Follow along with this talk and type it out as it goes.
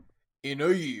In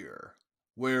a year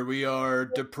where we are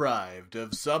deprived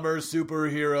of summer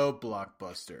superhero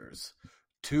blockbusters,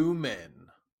 two men,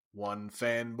 one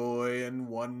fanboy and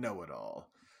one know-it-all,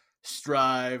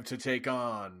 strive to take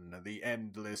on the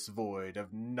endless void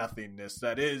of nothingness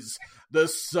that is the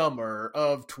summer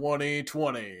of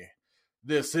 2020.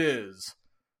 This is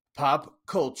Pop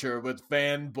Culture with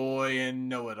Fanboy and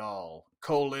Know-It-All,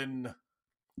 the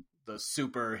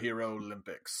Superhero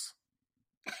Olympics.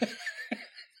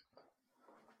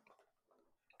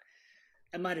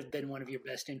 That might have been one of your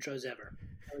best intros ever.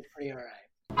 That was pretty all right.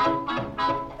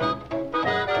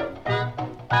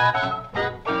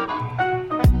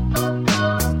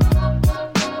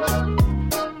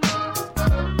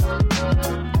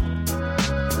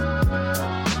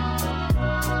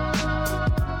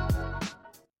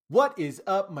 What is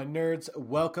up, my nerds?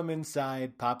 Welcome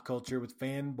inside Pop Culture with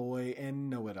Fanboy and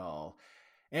Know-It-All.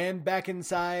 And back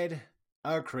inside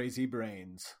our crazy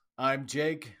brains. I'm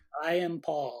Jake. I am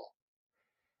Paul.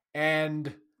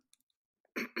 And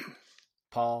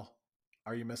Paul,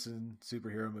 are you missing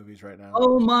superhero movies right now?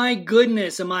 Oh my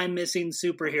goodness, am I missing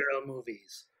superhero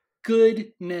movies?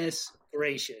 Goodness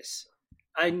gracious.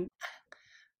 I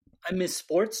miss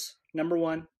sports, number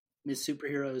one. Miss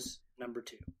superheroes, number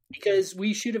two. Because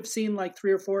we should have seen like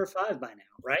 3 or 4 or 5 by now,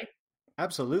 right?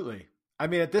 Absolutely. I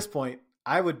mean, at this point,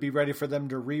 I would be ready for them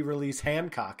to re-release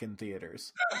Hancock in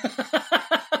theaters.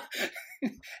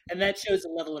 And that shows a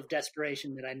level of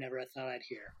desperation that I never thought I'd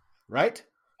hear. Right?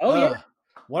 Oh, yeah.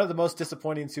 One of the most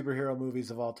disappointing superhero movies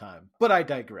of all time. But I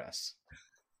digress.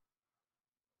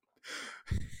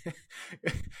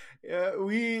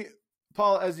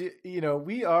 Paul, as you know,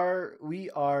 we are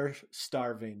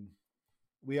starving.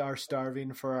 We are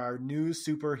starving for our new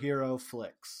superhero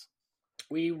flicks.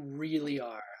 We really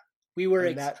are.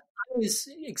 I was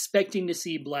expecting to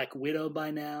see Black Widow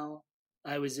by now.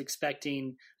 I was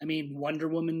expecting, Wonder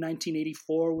Woman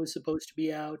 1984 was supposed to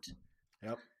be out.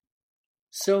 Yep.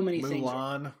 So many things.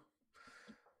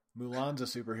 Mulan's a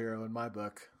superhero in my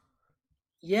book.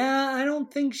 Yeah, I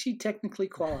don't think she technically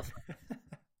qualifies.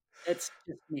 That's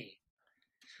just me.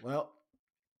 Well,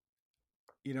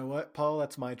 you know what, Paul?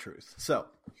 That's my truth. So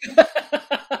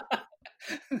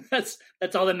that's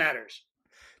all that matters.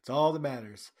 It's all that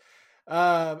matters.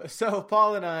 So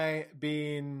Paul and I,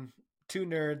 being two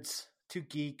nerds, two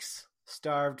geeks,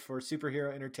 starved for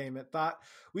superhero entertainment, thought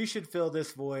we should fill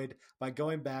this void by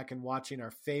going back and watching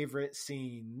our favorite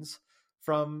scenes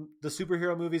from the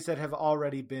superhero movies that have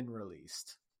already been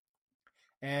released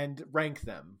and rank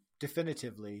them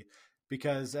definitively,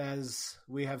 because as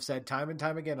we have said time and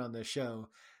time again on this show,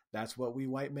 that's what we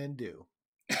white men do.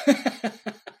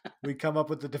 We come up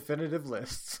with the definitive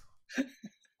lists.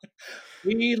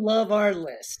 We love our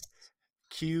lists.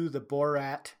 Cue the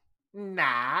Borat.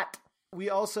 Not. We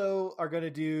also are going to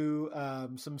do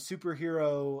some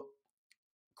superhero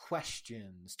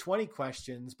questions, 20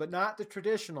 questions, but not the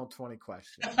traditional 20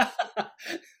 questions.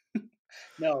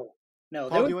 No.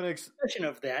 Paul, do you want to discussion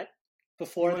of that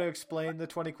before? You want to explain the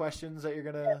 20 questions that you're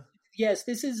going to? Yes,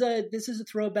 this is a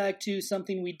throwback to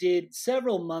something we did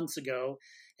several months ago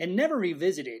and never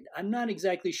revisited. I'm not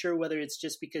exactly sure whether it's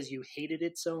just because you hated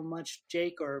it so much,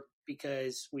 Jake, or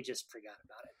because we just forgot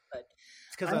about it. But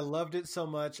it's because I loved it so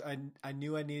much. I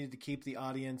knew I needed to keep the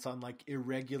audience on like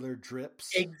irregular drips.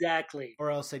 Exactly. Or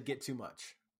else I'd get too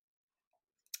much.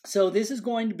 So this is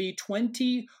going to be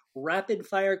 20 rapid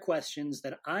fire questions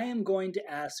that I am going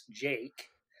to ask Jake,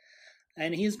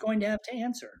 and he's going to have to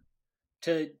answer.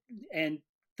 And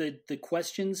the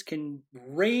questions can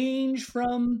range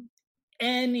from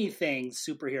anything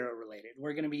superhero related.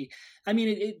 We're going to be,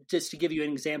 just to give you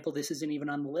an example, this isn't even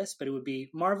on the list, but it would be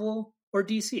Marvel or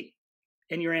DC.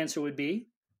 And your answer would be?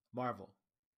 Marvel.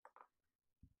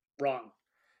 Wrong.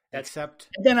 Except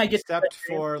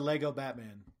for Lego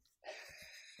Batman.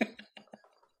 Oh,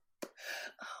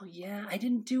 yeah. I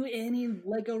didn't do any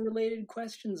Lego related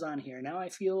questions on here. Now I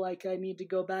feel like I need to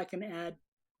go back and add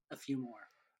a few more.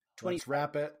 Let's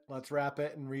wrap it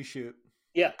and reshoot.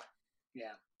 Yeah.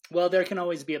 Well, there can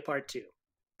always be a part 2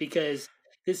 because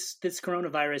this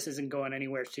coronavirus isn't going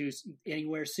anywhere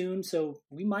soon, so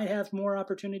we might have more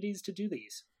opportunities to do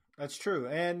these. That's true.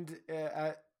 And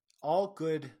all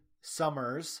good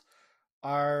summers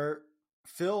are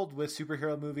filled with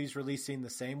superhero movies releasing the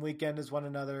same weekend as one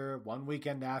another, one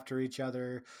weekend after each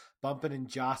other, bumping and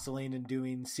jostling and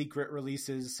doing secret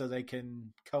releases so they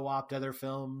can co-opt other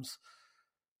films.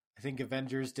 I think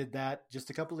Avengers did that just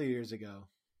a couple of years ago.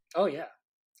 Oh, yeah.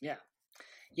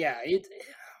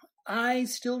 I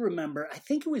still remember, I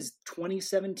think it was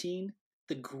 2017,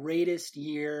 the greatest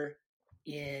year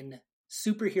in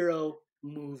superhero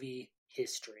movie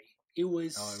history. It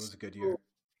was. Oh, it was a good year.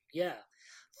 Yeah.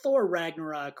 Thor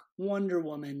Ragnarok, Wonder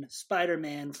Woman,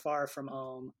 Spider-Man Far From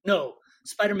Home. No,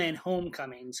 Spider-Man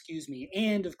Homecoming, excuse me.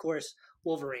 And, of course,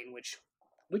 Wolverine, which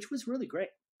was really great.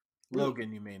 Really Logan,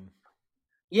 great. you mean?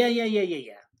 Yeah.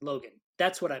 Logan.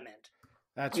 That's what I meant.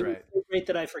 That's it right. Was so great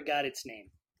that I forgot its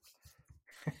name.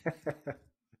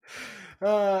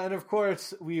 And of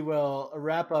course, we will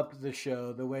wrap up the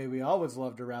show the way we always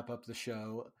love to wrap up the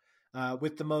show,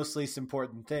 with the most least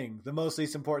important thing. The most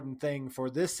least important thing for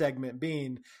this segment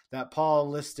being that Paul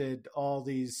listed all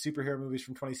these superhero movies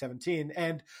from 2017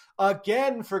 and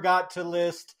again forgot to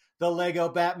list the Lego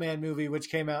Batman movie, which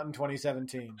came out in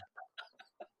 2017.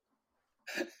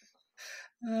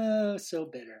 Oh, so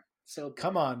bitter. So bitter.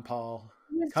 Come on, Paul.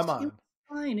 Come on. It was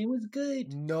fine. It was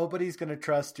good. Nobody's going to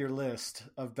trust your list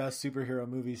of best superhero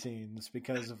movie scenes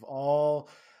because of all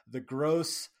the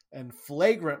gross and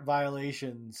flagrant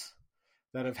violations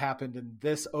that have happened in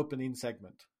this opening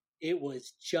segment. It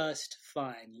was just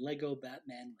fine. Lego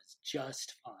Batman was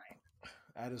just fine.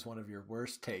 That is one of your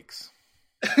worst takes.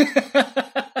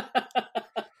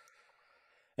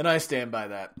 And I stand by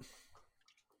that.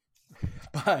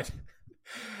 But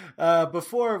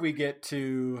before we get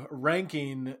to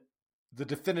ranking the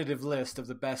definitive list of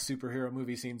the best superhero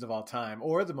movie scenes of all time,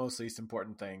 or the most least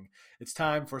important thing, it's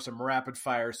time for some rapid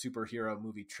fire superhero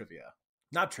movie trivia.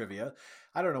 Not trivia.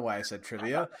 I don't know why I said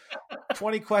trivia.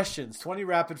 20 questions, 20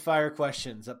 rapid fire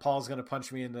questions that Paul's going to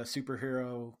punch me in the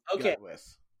superhero gut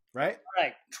with. Right? All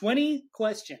right. 20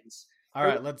 questions. All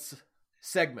right. Let's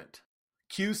segment.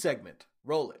 Cue segment.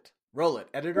 Roll it. Roll it.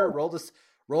 Editor, roll this.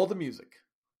 Roll the music.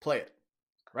 Play it.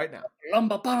 Right now.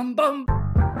 Lumba bum bum.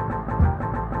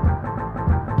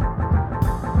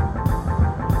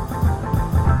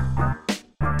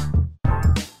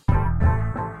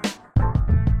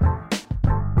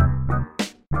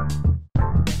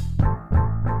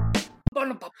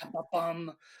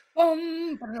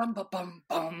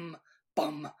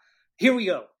 Here we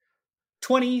go.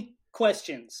 20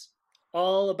 questions,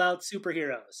 all about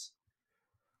superheroes.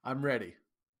 I'm ready.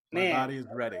 My body is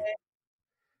ready.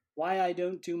 Why I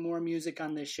don't do more music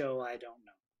on this show, I don't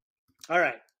know. All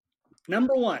right.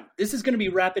 Number one. This is going to be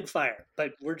rapid fire,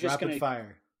 but we're just going to... Rapid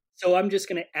fire. So I'm just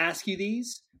going to ask you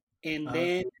these, and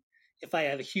then if I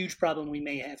have a huge problem, we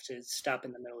may have to stop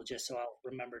in the middle just so I'll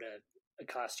remember to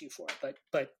accost you for it.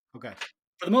 But okay.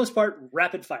 For the most part,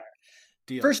 rapid fire.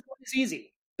 Deal. First one is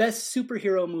easy. Best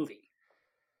superhero movie.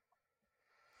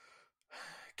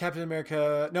 Captain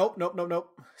America. Nope.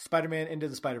 Spider-Man Into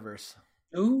the Spider-Verse.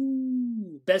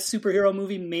 Ooh. Best superhero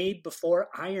movie made before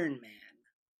Iron Man.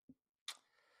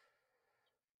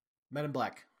 Men in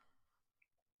Black.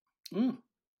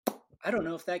 I don't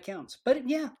know if that counts, but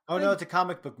yeah. Oh, no, it's a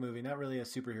comic book movie, not really a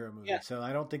superhero movie. Yeah. So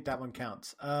I don't think that one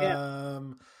counts.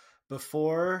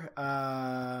 Before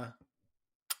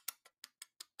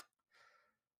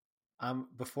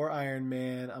Iron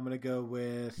Man, I'm going to go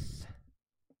with,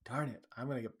 darn it, I'm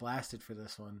going to get blasted for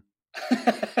this one.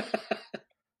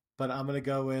 But I'm going to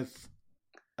go with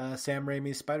Sam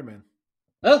Raimi's Spider-Man.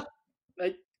 Oh,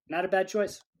 not a bad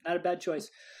choice. Not a bad choice.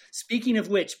 Speaking of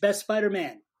which, best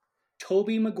Spider-Man,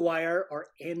 Tobey Maguire or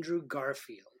Andrew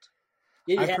Garfield?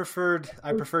 I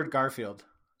preferred Garfield.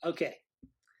 Okay.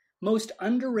 Most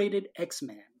underrated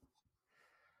X-Man?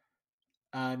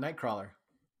 Nightcrawler.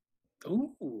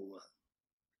 Ooh,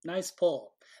 nice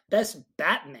pull. Best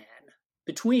Batman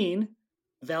between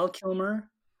Val Kilmer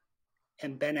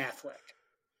and Ben Affleck?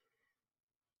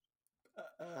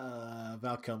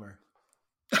 Val Kilmer.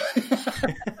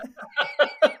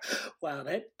 Wow,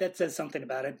 that says something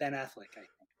about it. Ben Affleck, I think.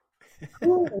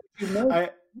 Ooh,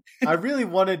 I really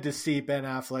wanted to see Ben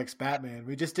Affleck's Batman.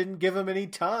 We just didn't give him any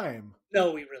time.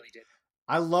 No, we really didn't.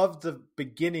 I loved the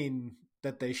beginning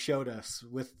that they showed us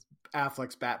with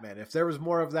Affleck's Batman. If there was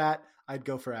more of that, I'd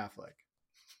go for Affleck.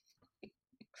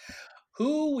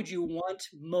 Who would you want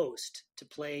most to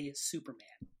play Superman?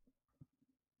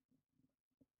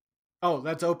 Oh,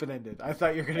 that's open-ended. I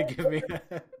thought you were going to give me...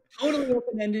 Totally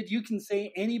open-ended. You can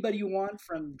say anybody you want,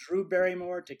 from Drew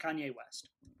Barrymore to Kanye West.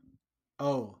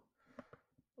 Oh,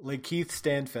 Lakeith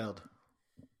Stanfield.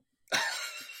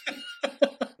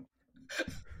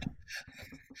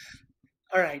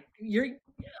 All right,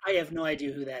 I have no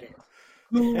idea who that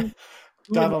is.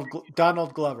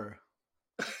 Donald Glover.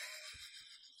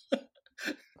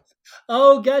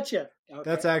 Oh, gotcha. Okay.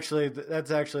 That's actually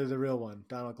the real one,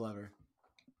 Donald Glover.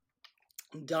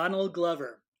 Donald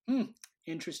Glover.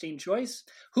 Interesting choice.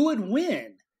 Who would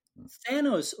win,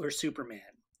 Thanos or Superman?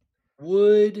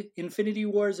 Would Infinity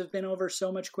Wars have been over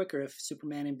so much quicker if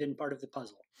Superman had been part of the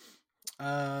puzzle?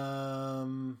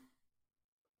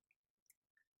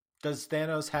 Does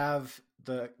Thanos have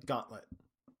the gauntlet?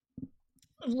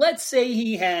 Let's say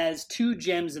he has 2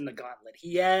 gems in the gauntlet.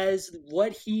 He has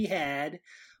what he had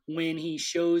when he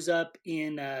shows up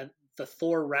in the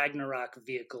Thor Ragnarok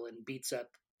vehicle and beats up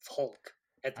Hulk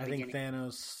at the beginning.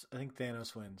 I think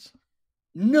Thanos wins.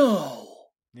 No.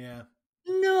 Yeah.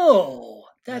 No.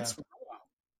 That's wrong.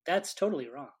 That's totally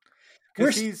wrong.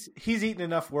 Because he's eaten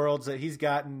enough worlds that he's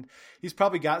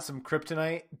probably got some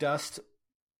kryptonite dust,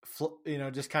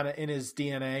 just kind of in his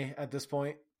DNA at this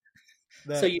point.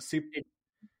 So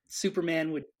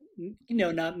Superman would,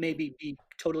 not maybe be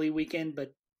totally weakened,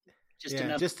 but just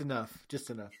enough. Just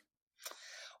enough.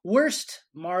 Worst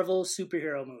Marvel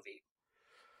superhero movie?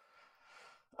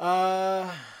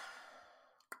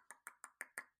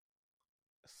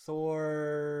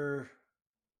 Thor.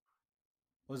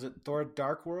 Was it Thor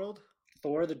Dark World?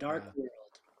 Thor the Dark World.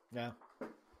 Yeah.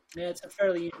 Yeah, it's a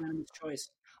fairly unanimous choice.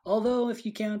 Although, if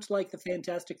you count like the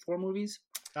Fantastic Four movies.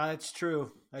 That's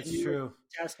true. That's true.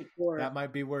 Fantastic Four. That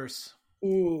might be worse.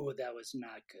 Ooh, that was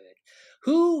not good.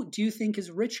 Who do you think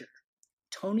is richer?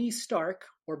 Tony Stark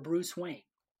or Bruce Wayne?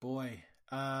 Boy,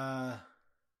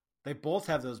 they both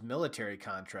have those military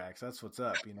contracts. That's what's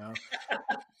up,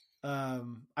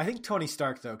 I think Tony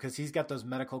Stark, though, because he's got those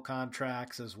medical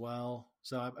contracts as well.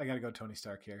 So I got to go Tony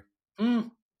Stark here.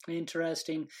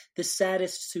 Interesting. The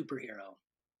saddest superhero?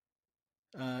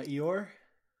 Eeyore?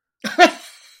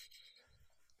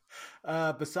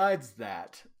 Besides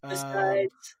that.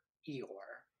 Besides Eeyore.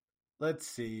 Let's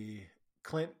see.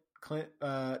 Clint,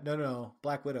 no,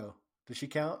 Black Widow. Does she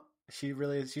count? She's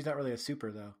not really a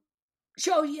super, though.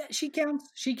 Oh, yeah, she counts.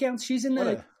 She's in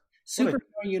the superhero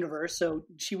universe, so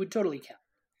she would totally count.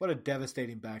 What a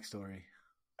devastating backstory.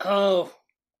 Oh,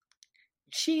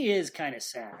 she is kind of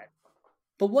sad.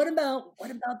 But what about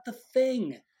the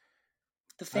Thing?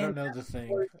 I don't know the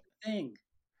Thing.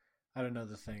 I don't know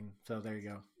the Thing, so there you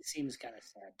go. It seems kind of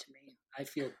sad to me. I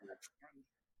feel bad for him.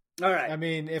 All right. I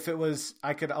mean, if it was,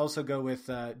 I could also go with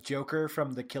Joker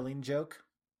from The Killing Joke.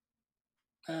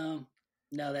 No,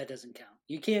 that doesn't count.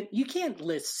 You can't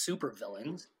list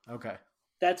supervillains. Okay.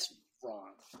 That's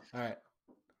wrong. All right.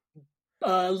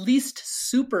 Least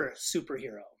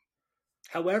superhero.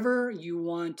 However you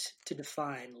want to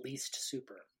define least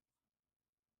super.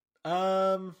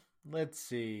 Let's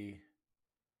see.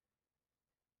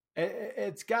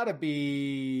 It's got to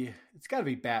be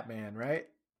Batman, right?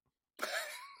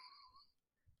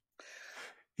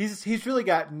 He's really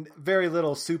got very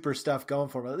little super stuff going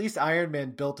for him. At least Iron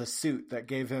Man built a suit that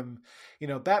gave him,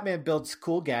 Batman builds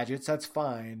cool gadgets. That's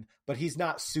fine, but he's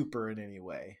not super in any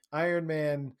way. Iron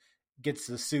Man gets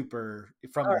the super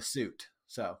from the suit.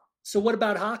 So what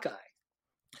about Hawkeye?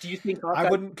 Do you think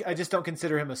Hawkeye? I just don't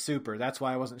consider him a super. That's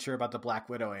why I wasn't sure about the Black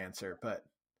Widow answer. But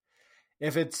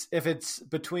if it's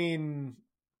between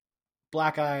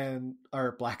Hawkeye and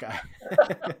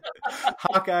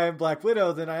Black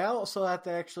Widow, then I also have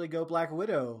to actually go Black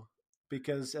Widow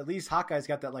because at least Hawkeye's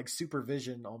got that like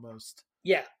supervision almost.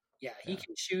 Yeah. He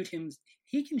can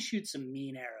shoot some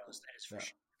mean arrows. That is for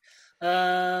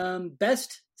sure.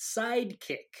 Best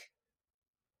sidekick.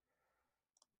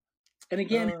 And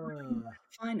again,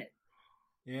 find it.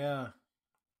 Yeah.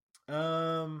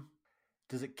 Can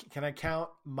I count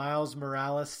Miles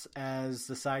Morales as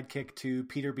the sidekick to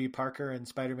Peter B. Parker and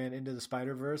Spider-Man Into the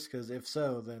Spider-Verse? Because if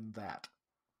so, then that.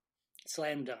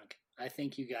 Slam dunk. I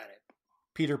think you got it.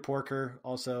 Peter Porker,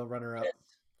 also runner-up.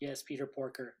 Yes, Peter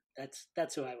Porker.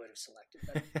 That's who I would have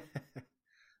selected.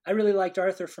 I really liked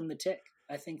Arthur from The Tick.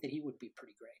 I think that he would be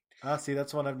pretty great. See,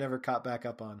 that's one I've never caught back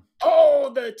up on.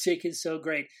 Oh, The Tick is so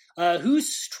great. Who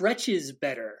stretches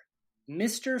better?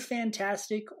 Mr.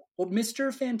 Fantastic or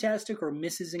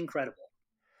Mrs. Incredible?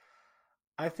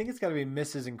 I think it's got to be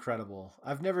Mrs. Incredible.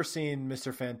 I've never seen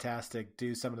Mr. Fantastic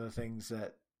do some of the things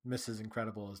that Mrs.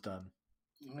 Incredible has done.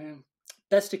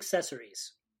 Best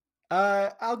accessories?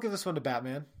 I'll give this one to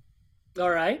Batman.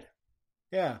 All right.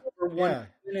 Yeah.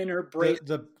 In her brace.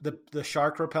 The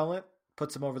shark repellent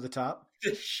puts him over the top.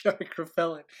 The shark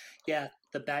repellent. Yeah,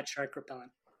 the bat shark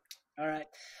repellent. All right.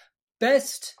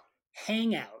 Best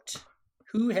hangout.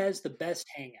 Who has the best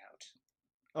hangout?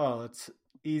 Oh, it's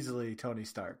easily Tony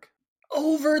Stark.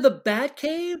 Over the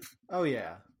Batcave? Oh,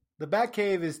 yeah. The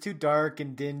Batcave is too dark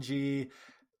and dingy.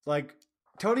 Like,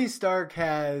 Tony Stark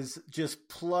has just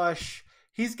plush.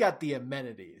 He's got the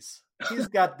amenities. He's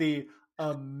got the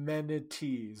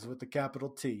amenities with the capital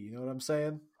T. You know what I'm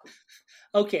saying?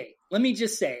 Okay, let me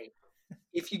just say,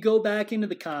 if you go back into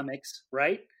the comics,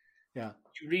 right? Yeah.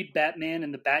 You read Batman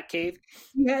in the Batcave.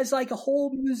 He has like a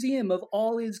whole museum of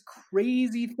all his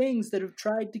crazy things that have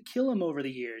tried to kill him over the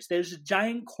years. There's a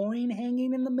giant coin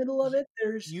hanging in the middle of it.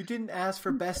 You didn't ask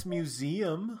for best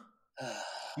museum.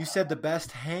 You said the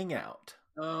best hangout.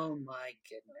 Oh my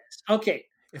goodness. Okay.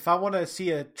 If I want to see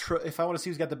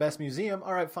who's got the best museum,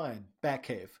 all right, fine,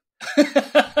 Batcave.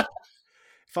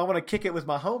 If I want to kick it with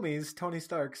my homies, Tony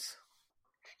Stark's.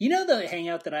 You know the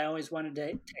hangout that I always wanted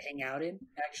to hang out in,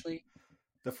 actually?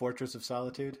 The Fortress of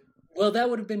Solitude? Well, that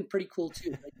would have been pretty cool,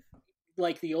 too.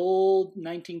 Like the old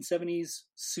 1970s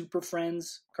Super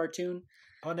Friends cartoon.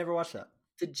 Oh, I never watched that.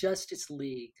 The Justice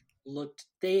League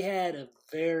they had a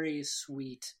very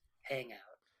sweet hangout.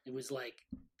 It was like,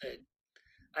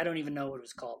 I don't even know what it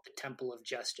was called, the Temple of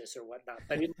Justice or whatnot,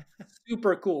 but it was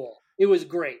super cool. It was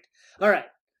great. All right.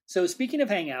 So speaking of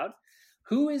hangout,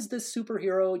 who is the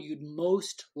superhero you'd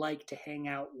most like to hang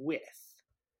out with?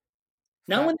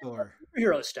 Not when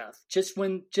superhero stuff, just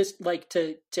like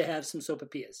to have some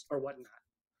sopapillas or whatnot.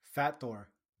 Fat Thor.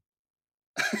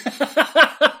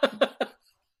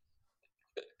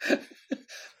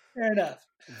 Fair enough.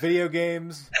 Video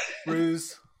games,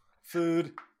 brews,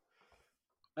 food,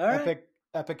 all right.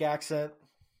 Epic accent.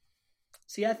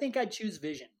 See, I think I'd choose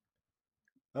Vision.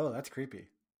 Oh, that's creepy.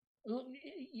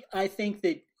 I think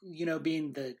that,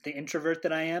 being the introvert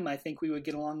that I am, I think we would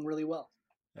get along really well.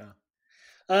 Yeah.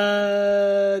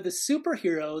 The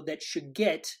superhero that should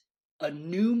get a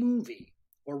new movie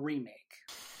or remake.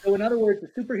 So in other words,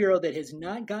 the superhero that has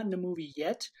not gotten a movie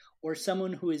yet, or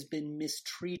someone who has been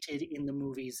mistreated in the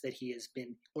movies that he has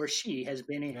been or she has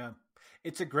been in. Yeah.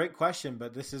 It's a great question,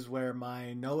 but this is where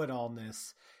my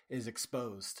know-it-allness is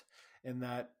exposed. In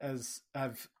that, as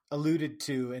I've alluded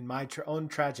to in my own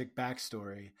tragic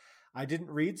backstory, I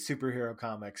didn't read superhero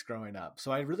comics growing up.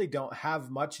 So I really don't have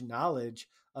much knowledge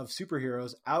of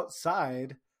superheroes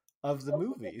outside of the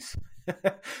movies.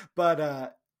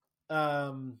 But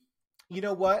you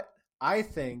know what? I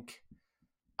think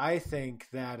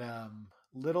that a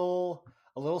little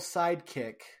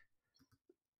sidekick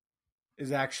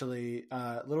is actually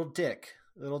little Dick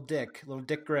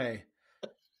Gray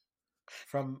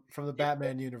from the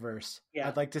Batman universe. Yeah.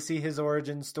 I'd like to see his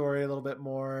origin story a little bit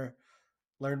more,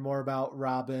 learn more about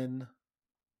Robin.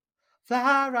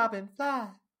 Fly, Robin, fly.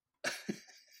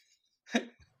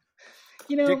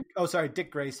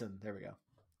 Dick Grayson. There we go.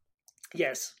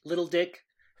 Yes, little Dick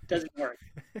doesn't work.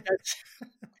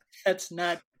 That's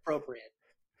not appropriate.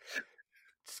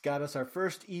 It's got us our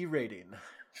first E rating.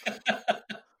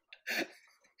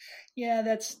 Yeah,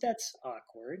 that's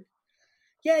awkward.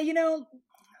 Yeah,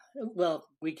 well,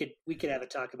 we could have a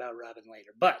talk about Robin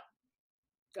later. But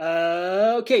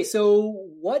okay, so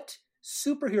what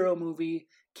superhero movie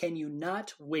can you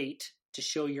not wait to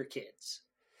show your kids?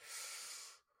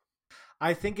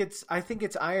 I think it's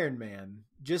Iron Man,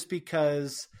 just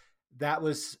because that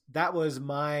was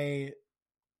my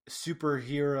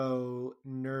superhero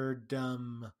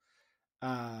nerddom.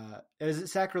 Is it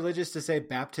sacrilegious to say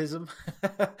baptism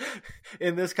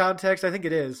in this context? I think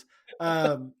it is.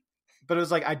 But it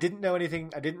was like, I didn't know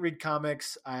anything. I didn't read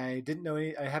comics. I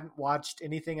hadn't watched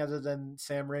anything other than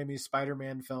Sam Raimi's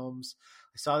Spider-Man films.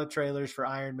 I saw the trailers for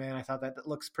Iron Man. I thought that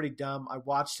looks pretty dumb. I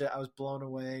watched it. I was blown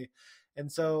away. And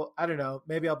so, I don't know,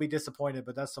 maybe I'll be disappointed,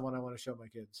 but that's the one I want to show my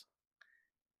kids.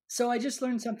 So I just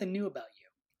learned something new about you.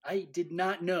 I did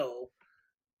not know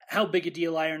how big a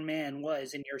deal Iron Man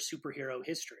was in your superhero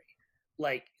history.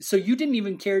 So you didn't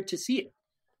even care to see it,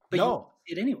 but no.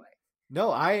 You did it anyway. No,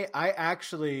 I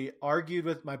actually argued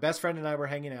with my best friend and I were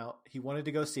hanging out. He wanted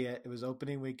to go see it. It was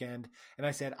opening weekend. And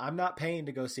I said, I'm not paying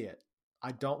to go see it.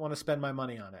 I don't want to spend my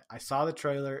money on it. I saw the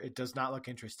trailer. It does not look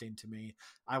interesting to me.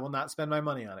 I will not spend my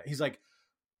money on it. He's like,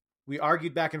 we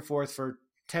argued back and forth for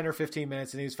 10 or 15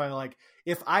 minutes. And he was finally like,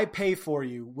 if I pay for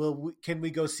you, can we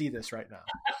go see this right now?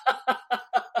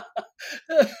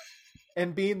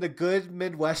 And being the good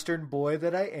Midwestern boy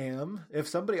that I am, if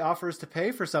somebody offers to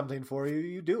pay for something for you,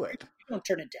 you do it. You don't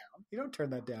turn it down. You don't turn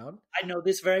that down. I know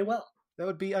this very well. That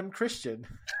would be unchristian.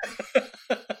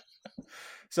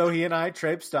 So he and I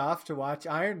traipsed off to watch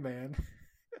Iron Man.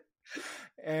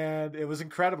 And it was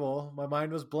incredible. My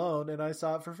mind was blown, and I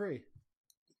saw it for free.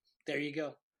 There you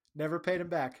go. Never paid him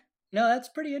back. No, that's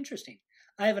pretty interesting.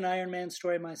 I have an Iron Man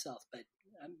story myself, but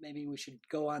maybe we should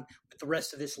go on with the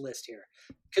rest of this list here,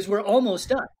 because we're almost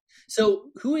done. So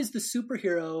who is the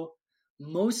superhero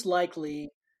most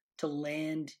likely to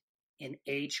land in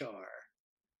HR?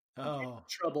 Oh.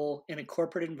 Trouble in a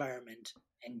corporate environment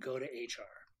and go to HR.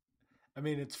 I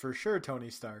mean, it's for sure Tony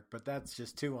Stark, but that's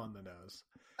just too on the nose.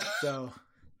 So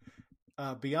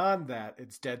beyond that,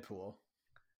 it's Deadpool.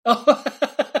 Oh,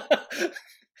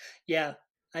 Yeah,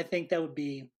 I think that would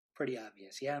be pretty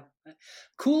obvious. Yeah.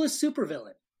 Coolest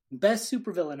supervillain. Best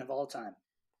supervillain of all time.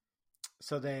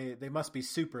 So they must be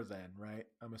super then, right?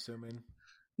 I'm assuming.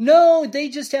 No, they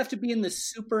just have to be in the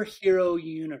superhero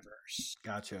universe.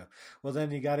 Gotcha. Well, then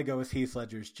you got to go with Heath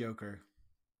Ledger's Joker.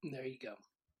 There you go.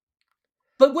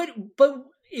 But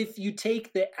if you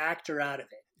take the actor out of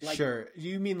it, like, sure.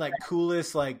 You mean like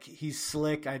coolest? Like he's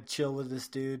slick. I'd chill with this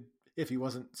dude if he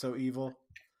wasn't so evil.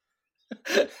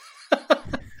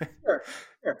 Sure.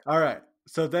 All right.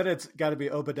 So then it's got to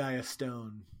be Obadiah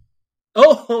Stone.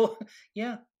 Oh,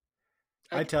 yeah.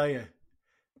 I tell you,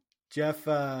 Jeff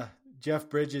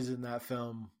Bridges in that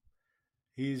film,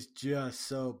 he's just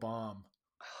so bomb.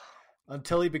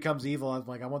 Until he becomes evil, I'm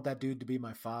like, I want that dude to be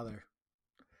my father.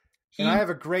 And I have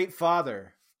a great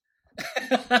father.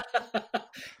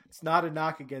 It's not a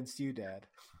knock against you, Dad.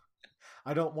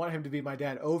 I don't want him to be my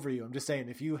dad over you. I'm just saying,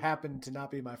 if you happen to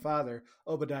not be my father,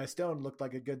 Obadiah Stone looked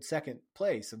like a good second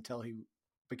place until he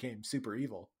became super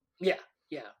evil. Yeah.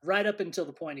 Right up until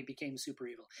the point he became super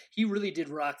evil. He really did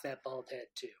rock that bald head,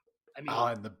 too. I mean,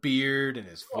 and the beard and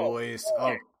his voice.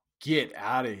 Oh, get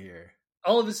out of here.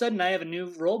 All of a sudden, I have a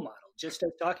new role model. Just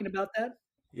talking about that?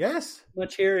 Yes.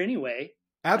 Much hair anyway.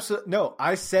 Absolutely. No,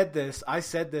 I said this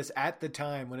at the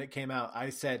time when it came out.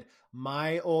 I said,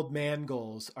 my old man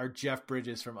goals are Jeff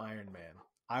Bridges from Iron Man.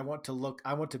 I want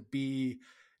to be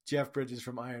Jeff Bridges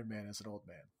from Iron Man as an old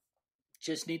man.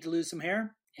 Just need to lose some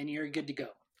hair and you're good to go.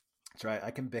 That's right.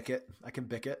 I can bick it.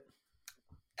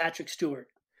 Patrick Stewart.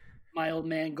 My old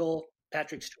man goal,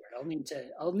 Patrick Stewart. I'll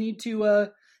need to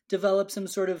develop some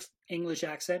sort of English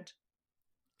accent.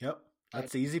 Yep.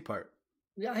 That's the easy part.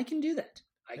 Yeah, I can do that.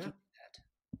 I can do that.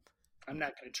 I'm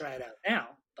not going to try it out now,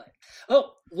 but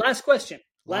last question.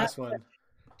 Last one. Question.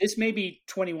 This may be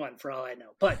 21 for all I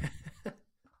know, but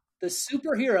the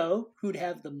superhero who'd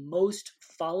have the most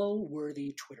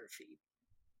follow-worthy Twitter feed.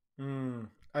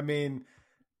 I mean,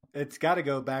 it's got to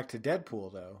go back to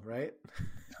Deadpool, though, right?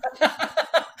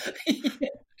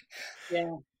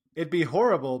 Yeah. It'd be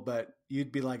horrible, but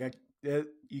you'd be like,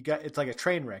 it's like a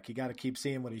train wreck. You got to keep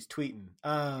seeing what he's tweeting.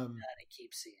 Gotta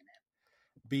keep seeing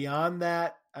it. Beyond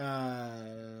that,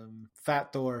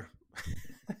 Fat Thor.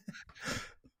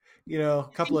 A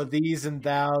couple of these and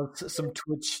thous, some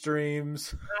Twitch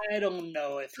streams. I don't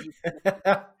know if he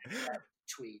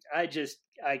tweet. I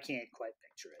can't quite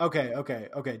picture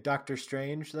it. Okay. Doctor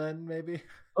Strange, then maybe.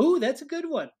 Oh, that's a good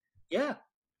one. Yeah,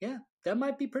 that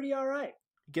might be pretty all right.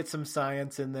 Get some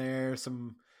science in there,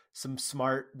 some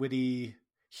smart, witty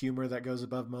humor that goes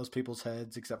above most people's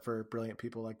heads, except for brilliant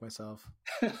people like myself.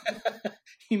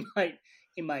 He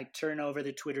might turn over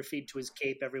the Twitter feed to his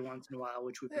cape every once in a while,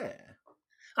 which would be. Yeah.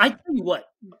 I tell you what,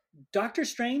 Doctor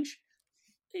Strange.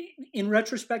 In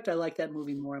retrospect, I like that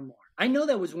movie more and more. I know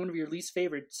that was one of your least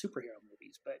favorite superhero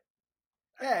movies, but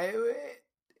yeah,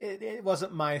 it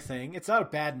wasn't my thing. It's not a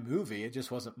bad movie. It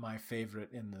just wasn't my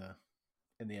favorite in the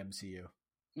MCU.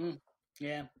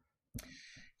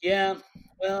 Yeah.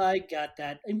 Well, I got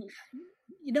that. And,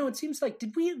 it seems like,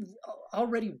 did we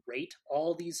already rate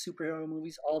all these superhero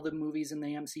movies, all the movies in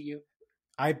the MCU?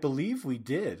 I believe we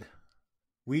did.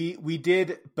 We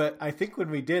did, but I think when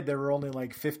we did, there were only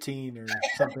like 15 or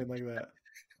something like that.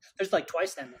 There's like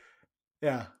twice that many.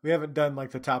 Yeah, we haven't done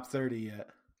like the top 30 yet.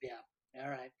 Yeah, all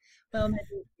right. Well,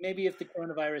 maybe if the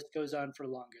coronavirus goes on for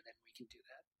longer, then we can do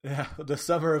that. Yeah, the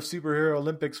summer of superhero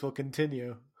Olympics will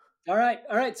continue. All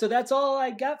right. So that's all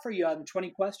I got for you on the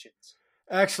 20 questions.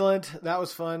 Excellent. That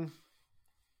was fun.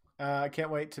 I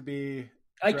can't wait to be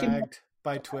dragged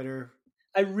by Twitter.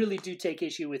 I really do take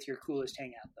issue with your coolest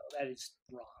hangout, though. That is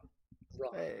wrong.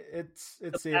 It's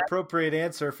the appropriate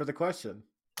answer for the question.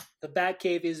 The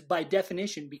Batcave is, by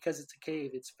definition, because it's a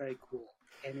cave, it's very cool.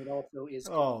 And it also is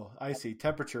cool. Oh, I see.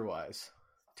 Temperature-wise.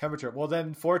 Well,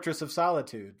 then Fortress of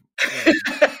Solitude.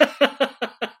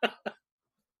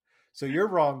 So you're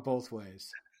wrong both ways.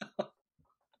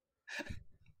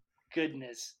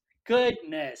 Goodness.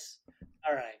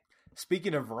 All right.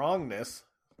 Speaking of wrongness,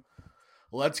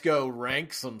 let's go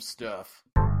rank some stuff.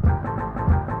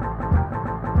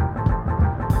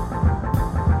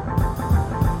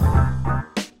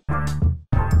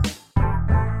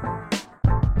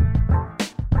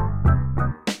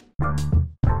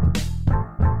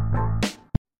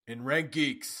 In Rank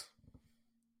Geeks,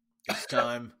 it's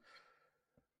time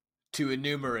to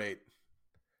enumerate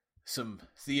some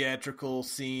theatrical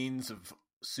scenes of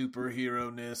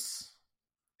superhero-ness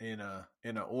in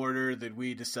a order that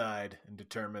we decide and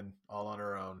determine all on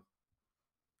our own.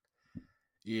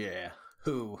 Yeah,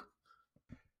 who?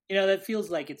 That feels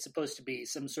like it's supposed to be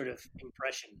some sort of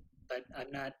impression, but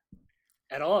I'm not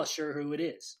at all sure who it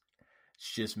is. It's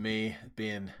just me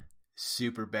being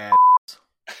super bad.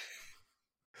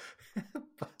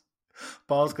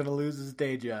 Paul's gonna lose his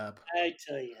day job. I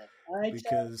tell you,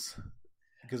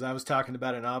 because I was talking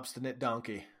about an obstinate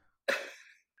donkey. I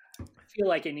feel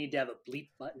like I need to have a bleep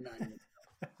button on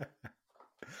it.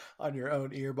 On your own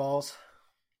earballs.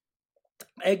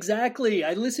 Exactly.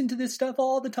 I listen to this stuff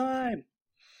all the time.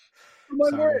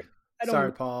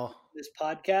 Sorry, Paul. This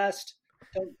podcast.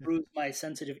 Don't bruise my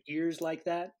sensitive ears like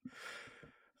that.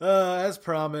 As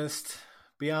promised,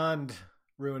 beyond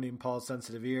ruining Paul's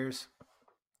sensitive ears,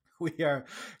 we are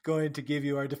going to give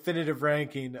you our definitive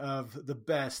ranking of the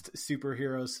best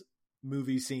superheroes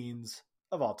movie scenes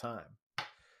of all time.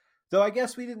 Though I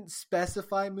guess we didn't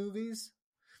specify movies.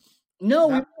 No,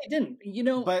 we really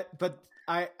didn't. But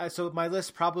so my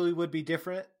list probably would be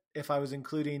different if I was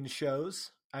including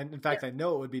shows. In fact, I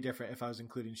know it would be different if I was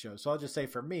including shows. So I'll just say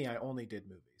for me, I only did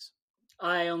movies.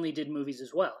 I only did movies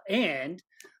as well. And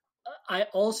I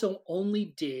also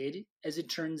only did, as it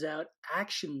turns out,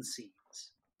 action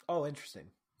scenes. Oh, interesting.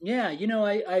 Yeah,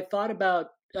 I thought about,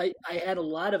 I had a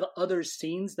lot of other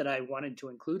scenes that I wanted to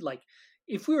include. Like,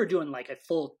 if we were doing like a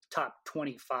full top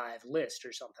 25 list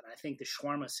or something, I think the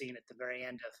shawarma scene at the very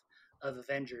end of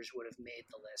Avengers would have made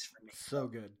the list for me. So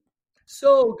good.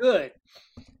 So good.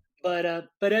 But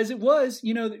as it was,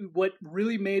 what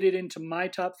really made it into my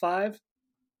top 5,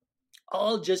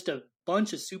 all just a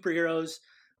bunch of superheroes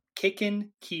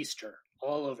kicking keister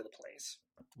all over the place.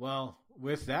 Well,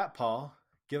 with that, Paul,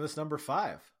 give us number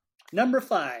 5. Number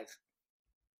 5.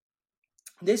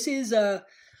 This is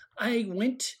I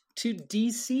went to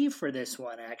DC for this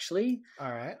one, actually.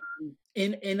 All right.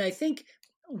 And I think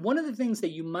one of the things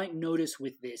that you might notice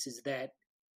with this is that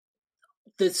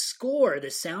the score, the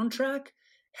soundtrack,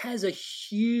 has a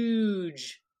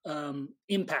huge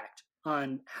impact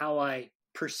on how I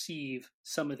perceive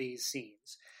some of these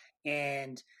scenes.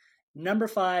 And number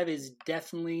 5 is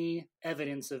definitely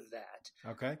evidence of that.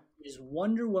 Okay. Is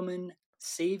Wonder Woman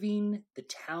saving the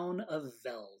town of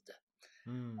Veld.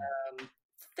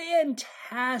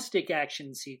 Fantastic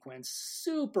action sequence.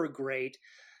 Super great.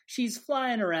 She's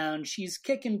flying around. She's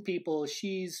kicking people.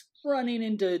 She's running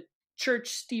into church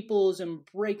steeples and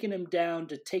breaking them down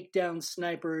to take down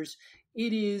snipers.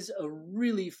 It is a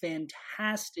really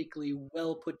fantastically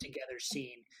well put together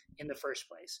scene in the first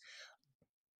place.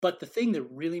 But the thing that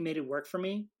really made it work for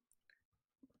me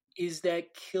is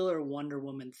that killer Wonder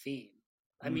Woman theme.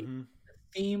 I mean,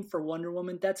 the theme for Wonder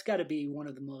Woman, that's got to be one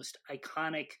of the most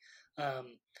iconic,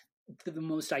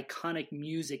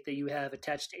 music that you have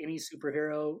attached to any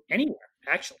superhero anywhere,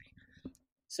 actually.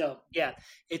 So, yeah,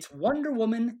 it's Wonder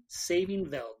Woman Saving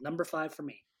Veld, number 5 for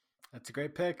me. That's a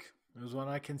great pick. It was one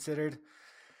I considered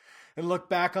and looked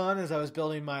back on as I was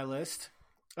building my list.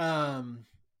 I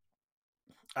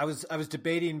was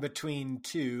debating between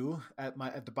 2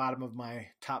 at the bottom of my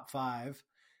top 5.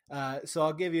 So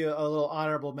I'll give you a little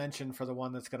honorable mention for the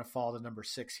one that's going to fall to number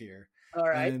 6 here. All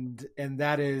right. And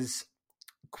that is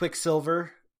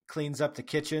Quicksilver cleans up the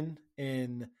kitchen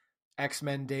in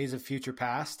X-Men Days of Future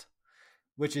Past,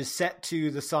 which is set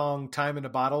to the song Time in a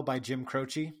Bottle by Jim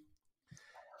Croce.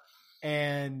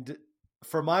 And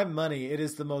for my money, it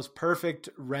is the most perfect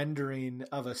rendering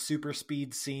of a super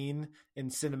speed scene in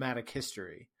cinematic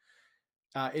history.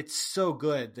 It's so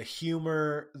good. The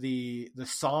humor, the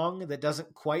song that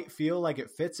doesn't quite feel like it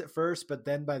fits at first, but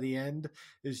then by the end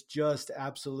is just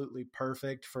absolutely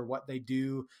perfect for what they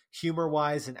do humor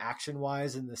wise and action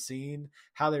wise in the scene,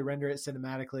 how they render it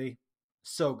cinematically.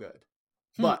 So good.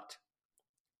 But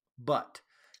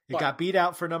it got beat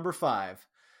out for number 5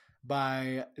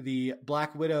 by the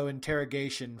Black Widow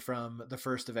interrogation from the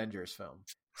first Avengers film.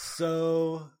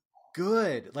 So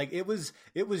good. Like it was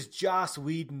Joss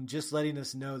Whedon just letting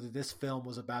us know that this film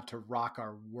was about to rock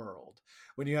our world.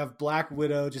 When you have Black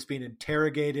Widow just being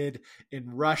interrogated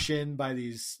in Russian by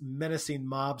these menacing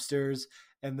mobsters,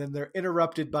 and then they're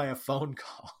interrupted by a phone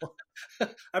call.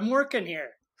 I'm working here.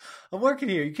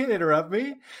 You can't interrupt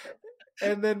me.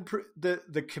 And then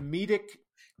the comedic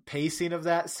pacing of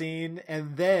that scene,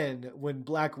 and then when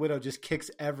Black Widow just kicks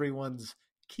everyone's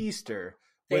keister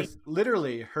with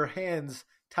literally her hands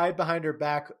tied behind her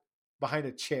back behind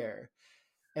a chair,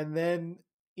 and then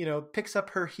picks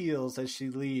up her heels as she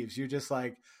leaves. You're just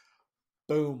like,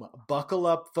 boom, buckle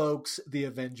up, folks, the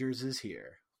Avengers is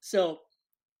here. So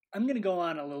I'm going to go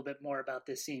on a little bit more about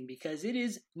this scene because it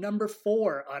is number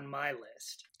 4 on my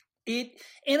list.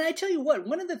 And I tell you what,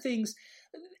 one of the things,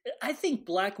 I think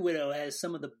Black Widow has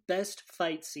some of the best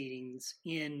fight scenes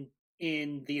in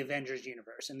the Avengers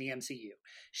universe, in the MCU.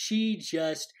 She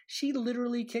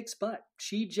literally kicks butt.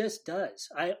 She just does.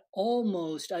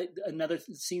 Another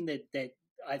scene that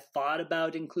I thought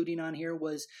about including on here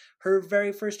was her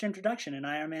very first introduction in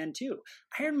Iron Man 2.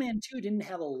 Iron Man 2 didn't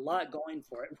have a lot going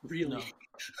for it, really.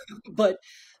 No. But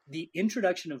the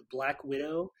introduction of Black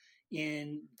Widow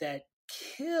in that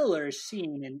killer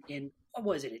scene in what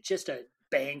was it? It's just a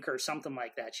bank or something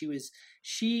like that. She was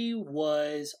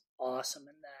awesome in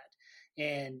that.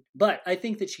 But I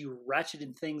think that she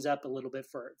ratcheted things up a little bit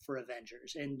for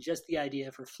Avengers, and just the idea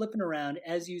of her flipping around,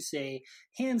 as you say,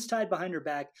 hands tied behind her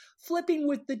back, flipping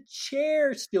with the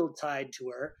chair still tied to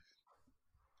her.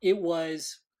 It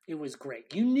was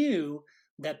great. You knew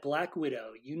that Black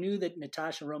Widow, you knew that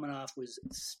Natasha Romanoff was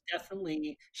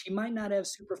definitely, she might not have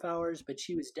superpowers, but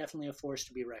she was definitely a force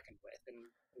to be reckoned with. And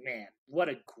man, what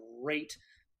a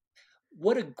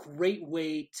great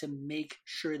way to make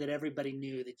sure that everybody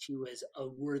knew that she was a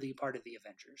worthy part of the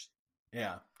Avengers.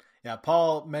 Yeah. Yeah.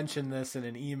 Paul mentioned this in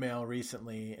an email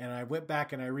recently, and I went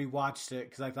back and I rewatched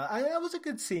it because I thought that was a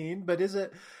good scene, but is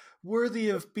it worthy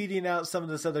of beating out some of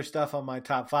this other stuff on my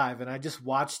top 5? And I just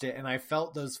watched it and I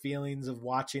felt those feelings of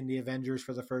watching the Avengers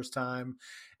for the first time.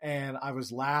 And I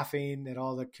was laughing at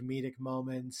all the comedic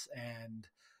moments, and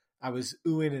I was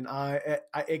oohing and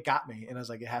it got me, and I was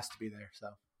like, it has to be there. So.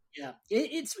 Yeah,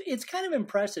 it's kind of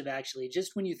impressive, actually,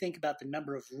 just when you think about the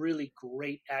number of really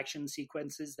great action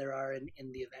sequences there are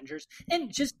in the Avengers,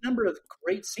 and just number of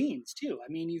great scenes, too.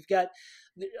 I mean, you've got,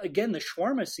 again, the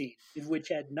shawarma scene, which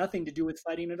had nothing to do with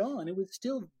fighting at all, and it was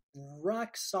still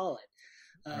rock solid.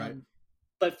 Right.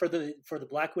 But for the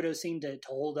Black Widow scene to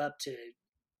hold up to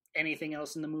anything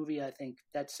else in the movie, I think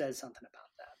that says something about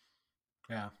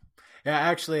that. Yeah. Yeah,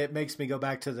 actually, it makes me go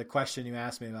back to the question you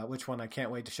asked me about which one I can't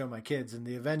wait to show my kids, and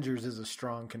the Avengers is a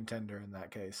strong contender in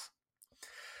that case.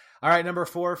 All right, number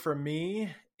 4 for me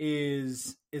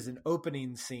is an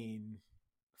opening scene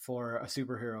for a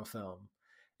superhero film.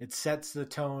 It sets the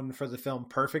tone for the film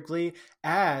perfectly,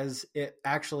 as it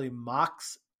actually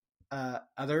mocks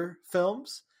other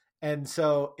films, and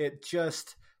so it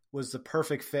just was the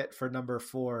perfect fit for number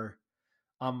 4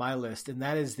 on my list, and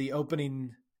that is the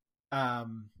opening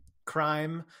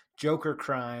Joker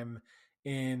crime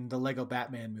in the Lego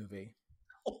Batman movie.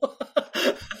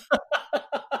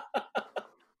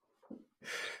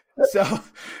 So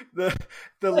the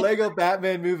Lego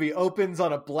Batman movie opens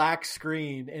on a black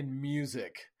screen and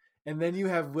music, and then you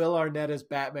have Will Arnett as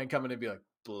Batman coming and be like,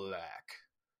 black.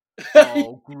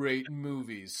 All great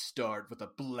movies start with a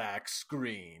black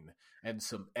screen and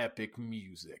some epic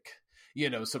music. You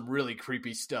know, some really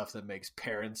creepy stuff that makes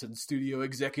parents and studio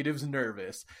executives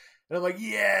nervous. And I'm like,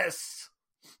 yes,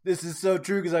 this is so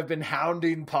true, because I've been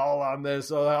hounding Paul on this.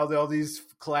 So how all these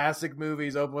classic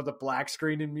movies open with a black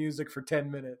screen and music for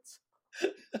 10 minutes.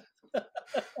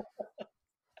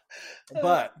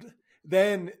 But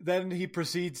then he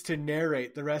proceeds to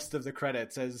narrate the rest of the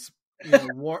credits as, you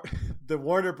know, the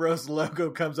Warner Bros. Logo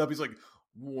comes up. He's like,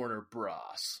 Warner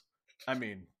Bros. I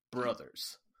mean,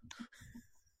 brothers.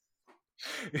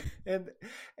 And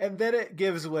then it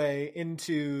gives way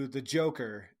into the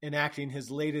Joker enacting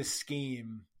his latest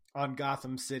scheme on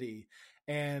Gotham City,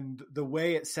 and the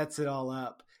way it sets it all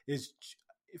up is,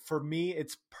 for me,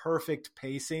 it's perfect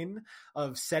pacing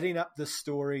of setting up the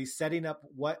story, setting up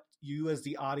what you as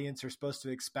the audience are supposed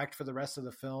to expect for the rest of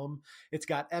the film. It's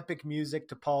got epic music,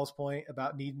 to Paul's point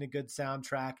about needing a good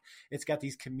soundtrack. It's got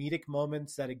these comedic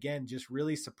moments that, again, just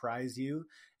really surprise you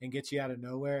and get you out of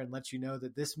nowhere and let you know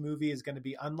that this movie is going to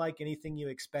be unlike anything you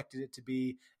expected it to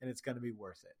be, and it's going to be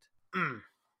worth it.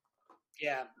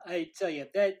 Yeah, I tell you,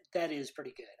 that is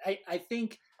pretty good. I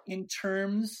think in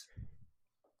terms,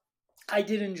 I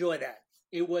did enjoy that.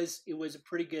 It was a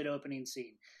pretty good opening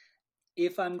scene.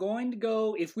 If I'm going to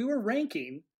go, if we were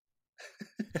ranking,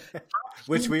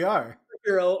 which we are,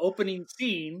 hero opening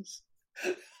scenes,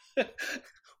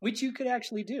 which you could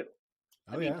actually do.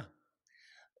 Oh, I mean,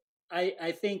 yeah.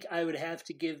 I think I would have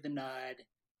to give the nod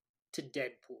to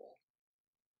Deadpool.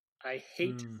 I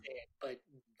hate to say it, but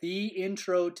the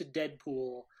intro to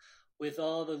Deadpool, with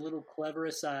all the little clever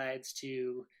asides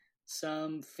to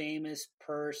some famous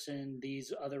person,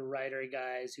 these other writer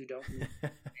guys who don't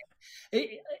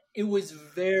it was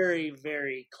very,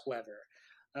 very clever.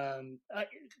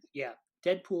 Yeah,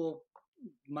 Deadpool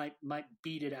might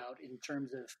beat it out in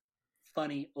terms of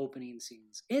funny opening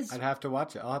scenes. I'd have to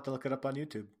watch it. I'll have to look it up on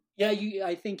YouTube. Yeah,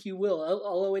 I think you will,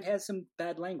 although it has some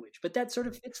bad language, but that sort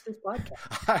of fits this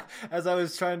podcast. As I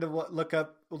was trying to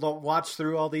watch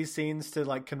through all these scenes to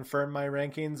like confirm my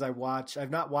rankings, I've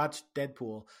not watched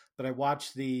Deadpool, but I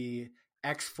watched the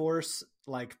X-Force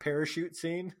like parachute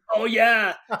scene. Oh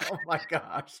yeah. Oh my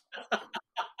gosh.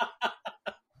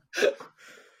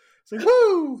 It's like,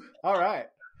 woo! All right.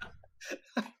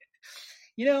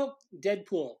 You know,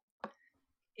 Deadpool.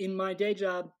 in my day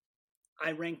job,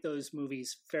 I rank those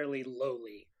movies fairly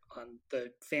lowly on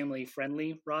the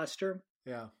family-friendly roster.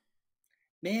 Yeah.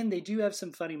 Man, they do have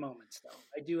some funny moments, though.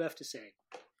 I do have to say.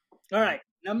 All right,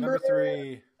 Number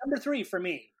 3. Number 3 for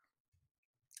me.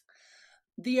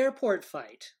 The airport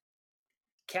fight.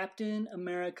 Captain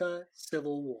America: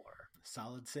 Civil War.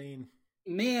 Solid scene.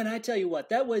 Man, I tell you what,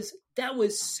 that was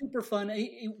super fun.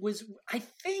 It was, I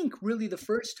think, really the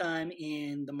first time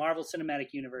in the Marvel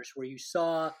Cinematic Universe where you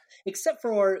saw, except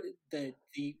for the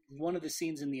one of the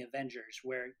scenes in the Avengers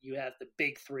where you have the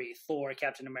big three: Thor,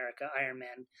 Captain America, Iron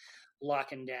Man,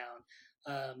 locking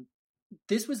down.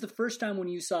 This was the first time when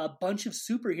you saw a bunch of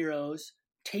superheroes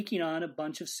taking on a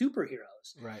bunch of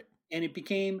superheroes, right? And it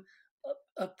became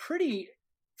a pretty,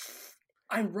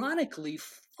 ironically,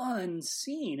 fun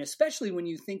scene, especially when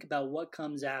you think about what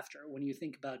comes after, when you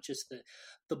think about just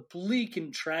the bleak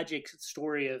and tragic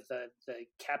story of the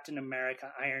Captain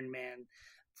America, Iron Man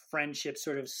friendship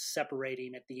sort of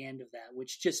separating at the end of that,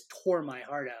 which just tore my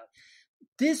heart out.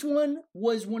 This one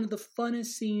was one of the funnest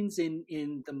scenes in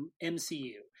the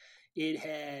MCU. It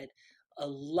had a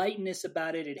lightness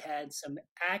about it. It had some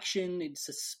action and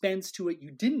suspense to it.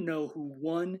 You didn't know who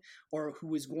won or who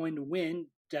was going to win,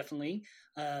 definitely.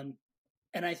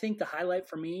 And I think the highlight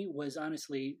for me was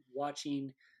honestly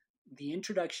watching the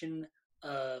introduction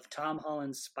of Tom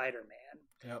Holland's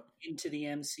Spider-Man into the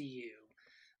MCU,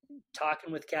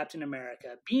 talking with Captain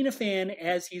America, being a fan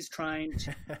as he's trying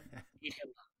to beat him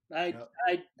up.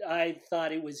 I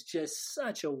thought it was just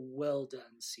such a well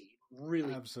done scene.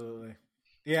 Really. Absolutely.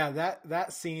 Yeah,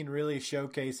 that scene really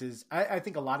showcases, I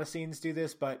think a lot of scenes do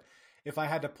this, but if I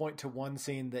had to point to one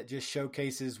scene that just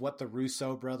showcases what the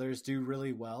Russo brothers do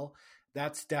really well,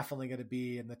 that's definitely going to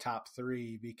be in the top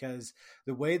 3, because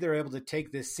the way they're able to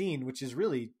take this scene, which is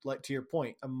really, like to your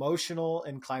point, emotional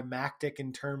and climactic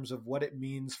in terms of what it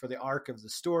means for the arc of the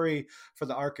story, for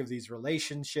the arc of these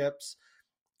relationships,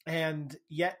 and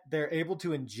yet they're able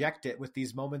to inject it with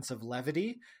these moments of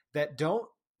levity that don't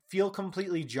feel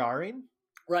completely jarring.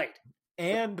 Right.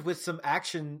 And with some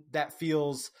action that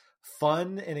feels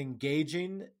fun and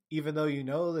engaging, even though you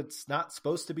know it's not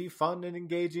supposed to be fun and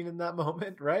engaging in that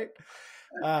moment, right?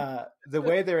 The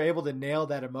way they're able to nail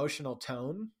that emotional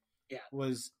tone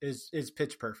is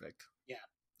pitch perfect. Yeah.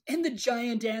 And the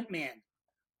giant Ant-Man.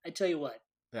 I tell you what.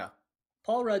 Yeah.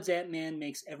 Paul Rudd's Ant-Man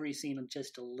makes every scene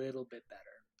just a little bit better.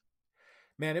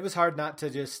 Man, it was hard not to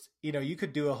just, you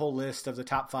could do a whole list of the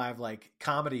top 5 like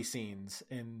comedy scenes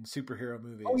in superhero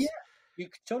movies. Oh yeah, you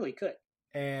totally could.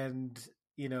 And,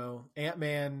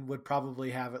 Ant-Man would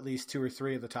probably have at least 2 or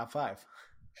 3 of the top 5.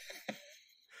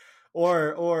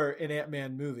 or an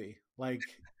Ant-Man movie, like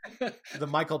the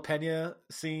Michael Pena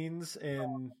scenes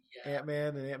in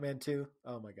Ant-Man and Ant-Man 2.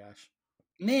 Oh my gosh.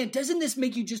 Man, doesn't this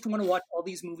make you just want to watch all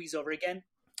these movies over again?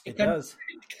 It does.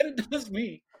 It kind of does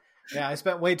me. Yeah, I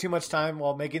spent way too much time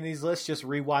while making these lists just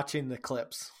rewatching the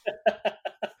clips.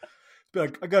 Be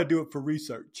like, I gotta do it for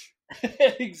research.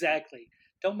 Exactly.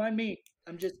 Don't mind me.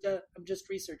 I'm just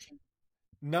researching.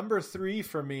 Number 3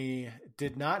 for me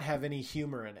did not have any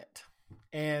humor in it.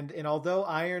 And although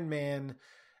Iron Man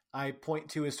I point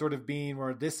to as sort of being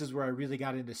where this is where I really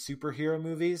got into superhero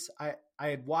movies, I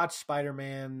had watched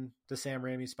Spider-Man, the Sam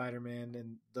Raimi Spider-Man,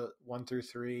 and the 1 through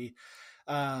 3.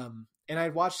 And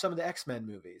I'd watched some of the X-Men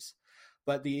movies.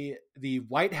 But the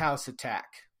White House attack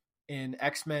in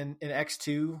X-Men, in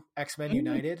X2, X-Men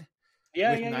United,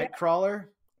 with Nightcrawler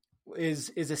is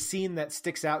a scene that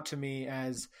sticks out to me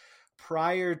as,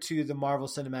 prior to the Marvel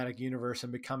Cinematic Universe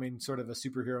and becoming sort of a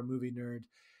superhero movie nerd,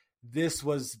 this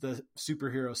was the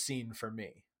superhero scene for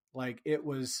me. Like, it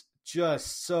was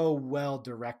just so well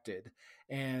directed.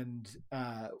 And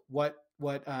what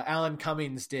Alan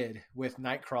Cummings did with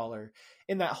Nightcrawler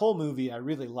in that whole movie, I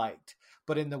really liked.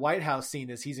 But in the White House scene,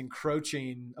 as he's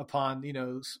encroaching upon,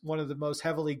 one of the most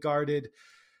heavily guarded,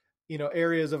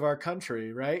 areas of our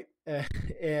country, right?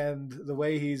 And the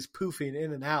way he's poofing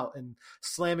in and out and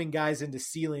slamming guys into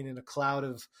ceiling in a cloud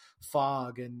of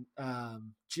fog, and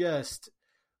just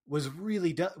was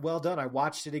really well done. I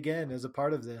watched it again as a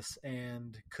part of this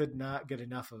and could not get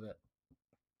enough of it.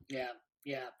 Yeah.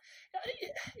 Yeah.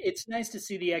 It's nice to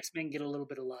see the X-Men get a little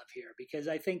bit of love here, because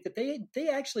I think that they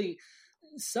actually,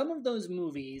 some of those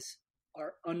movies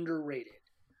are underrated.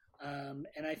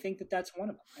 And I think that that's one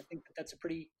of them. I think that that's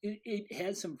it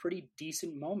has some pretty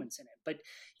decent moments in it. But,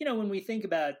 when we think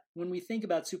about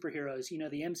superheroes,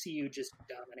 the MCU just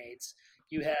dominates.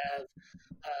 You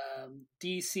have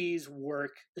DC's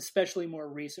work, especially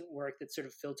more recent work that sort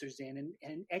of filters in,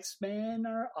 and X-Men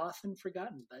are often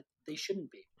forgotten, but they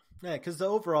shouldn't be. Yeah, because the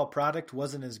overall product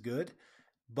wasn't as good,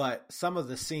 but some of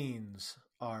the scenes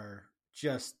are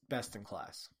just best in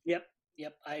class. Yep,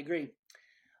 I agree.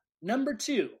 Number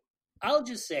 2, I'll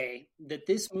just say that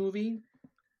this movie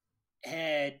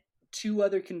had 2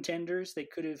 other contenders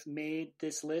that could have made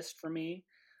this list for me.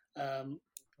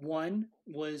 One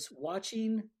was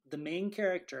watching the main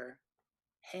character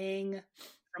hang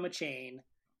from a chain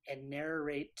and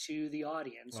narrate to the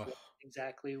audience what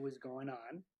exactly was going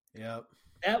on. Yep.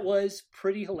 That was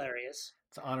pretty hilarious.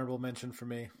 It's an honorable mention for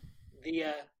me.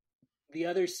 The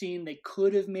other scene that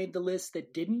could have made the list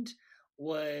that didn't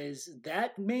was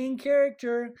that main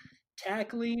character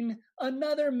tackling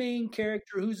another main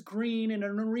character who's green in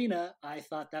an arena. I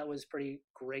thought that was pretty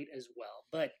great as well.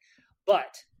 But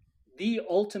the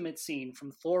ultimate scene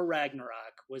from Thor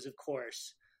Ragnarok was, of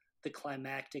course, the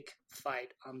climactic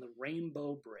fight on the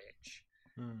Rainbow Bridge.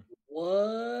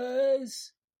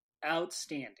 Was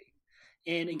outstanding.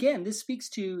 And again, this speaks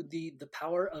to the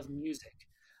power of music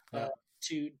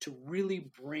to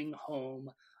really bring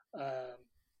home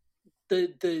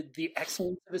the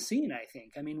excellence of a scene, I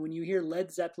think. I mean, when you hear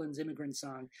Led Zeppelin's Immigrant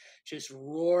Song just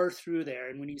roar through there,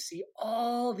 and when you see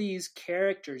all these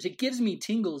characters, it gives me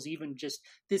tingles. Even just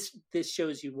this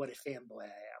shows you what a fanboy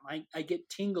I am. I get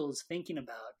tingles thinking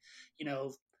about,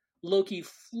 Loki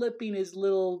flipping his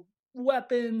little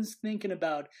weapons, thinking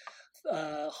about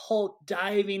Hulk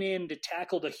diving in to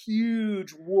tackle the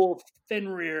huge wolf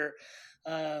Fenrir,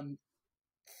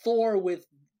 Thor with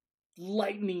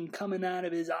lightning coming out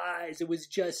of his eyes. It was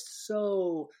just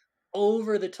so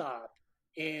over the top,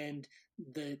 and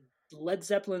the Led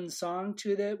Zeppelin song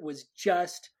to that was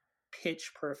just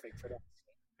pitch perfect for that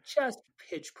scene. Just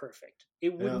pitch perfect.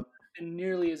 It wouldn't have been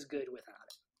nearly as good without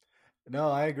it. No,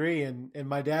 I agree. And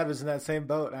my dad was in that same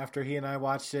boat after he and I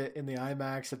watched it in the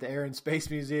IMAX at the Air and Space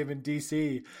Museum in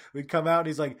DC. We'd come out and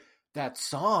he's like, that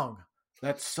song,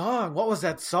 what was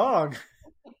that song?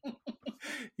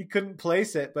 He couldn't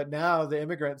place it, but now the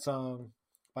Immigrant Song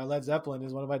by Led Zeppelin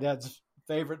is one of my dad's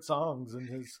favorite songs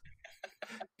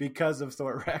because of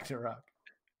Thor Ragnarok.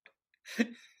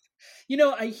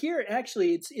 I hear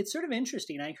actually it's sort of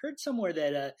interesting. I heard somewhere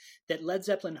that Led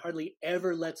Zeppelin hardly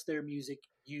ever lets their music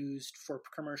used for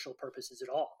commercial purposes at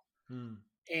all.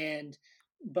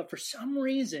 But for some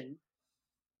reason,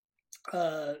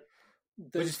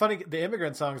 which is funny, the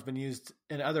Immigrant Song's been used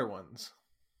in other ones.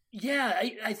 Yeah,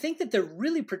 I think that they're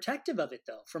really protective of it,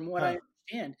 though, from what I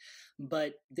understand.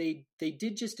 But they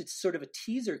did just it's sort of a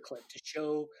teaser clip to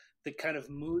show the kind of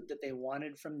mood that they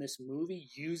wanted from this movie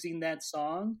using that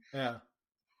song. Yeah.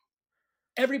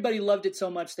 Everybody loved it so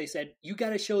much they said, you got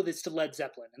to show this to Led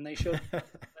Zeppelin. And they showed Led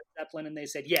Zeppelin and they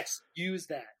said, yes, use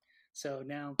that. So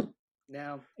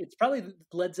now it's probably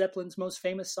Led Zeppelin's most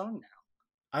famous song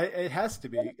now. It has to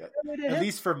be, at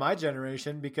least for my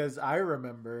generation, because I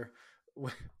remember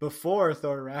before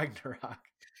Thor Ragnarok,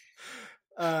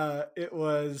 it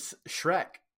was Shrek.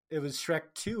 It was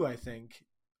Shrek 2, I think,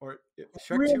 or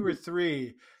Shrek 2 or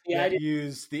 3 that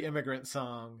used the Immigrant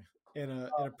Song in a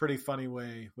pretty funny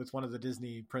way with one of the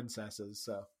Disney princesses.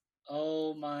 So,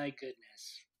 oh my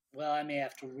goodness. Well, I may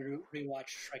have to rewatch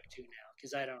Shrek 2 now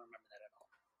because I don't remember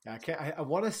that at all. I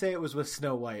want to say it was with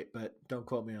Snow White, but don't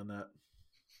quote me on that.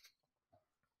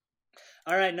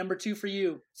 All right, number 2 for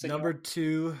you. Senor. Number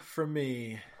 2 for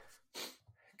me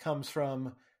comes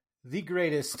from the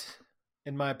greatest,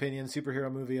 in my opinion,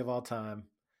 superhero movie of all time,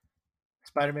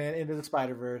 Spider-Man Into the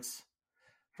Spider-Verse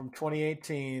from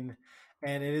 2018.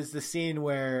 And it is the scene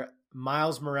where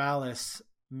Miles Morales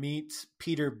meets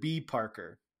Peter B.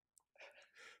 Parker.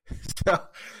 So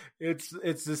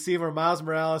it's the scene where Miles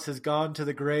Morales has gone to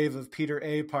the grave of Peter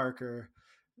A. Parker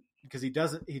because he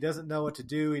doesn't know what to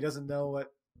do. He doesn't know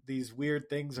what these weird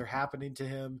things are happening to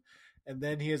him. And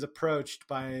then he is approached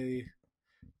by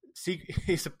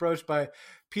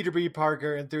Peter B.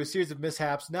 Parker, and through a series of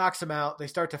mishaps knocks him out. They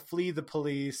start to flee the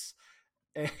police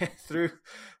through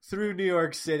New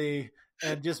York City,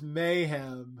 and just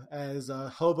mayhem as a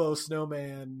hobo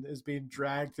snowman is being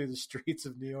dragged through the streets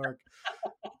of New York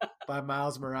by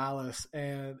Miles Morales.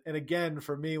 And again,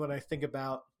 for me, when I think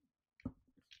about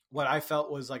what I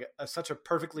felt was like such a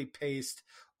perfectly paced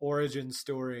origin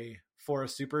story for a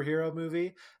superhero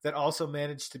movie that also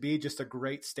managed to be just a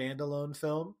great standalone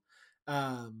film.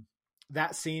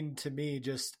 That scene to me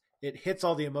it hits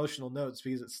all the emotional notes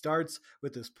because it starts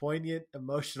with this poignant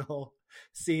emotional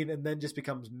scene and then just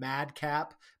becomes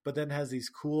madcap, but then has these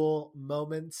cool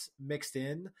moments mixed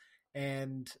in,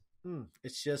 and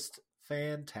it's just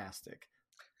fantastic.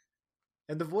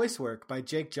 And the voice work by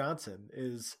Jake Johnson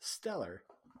is stellar.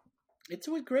 It's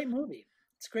a great movie.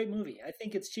 It's a great movie. I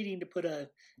think it's cheating to put an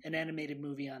animated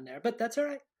movie on there, but that's all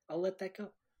right. I'll let that go.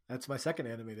 That's my second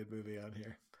animated movie on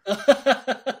here.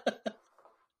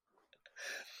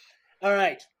 All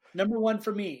right. Number one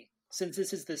for me, since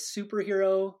this is the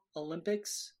superhero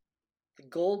Olympics, the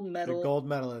gold The medal. gold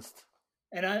medalist.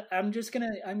 And I'm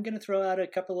gonna throw out a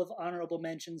couple of honorable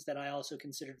mentions that I also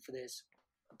considered for this.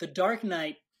 The Dark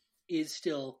Knight is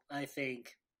still, I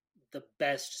think, the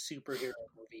best superhero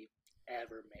movie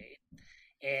ever made.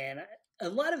 And a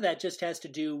lot of that just has to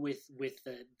do with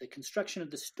the construction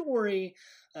of the story,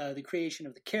 the creation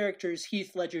of the characters.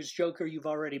 Heath Ledger's Joker, you've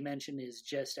already mentioned, is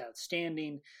just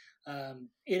outstanding.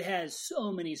 It has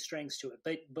so many strengths to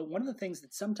it. But one of the things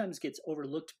that sometimes gets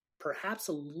overlooked, perhaps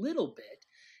a little bit,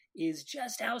 is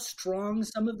just how strong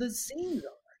some of the scenes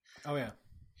are. Oh yeah.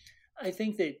 I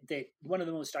think that one of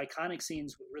the most iconic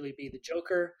scenes would really be the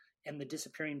Joker and the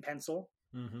disappearing pencil.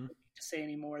 Mm-hmm. I don't need to say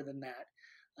any more than that.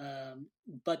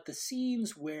 But the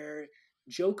scenes where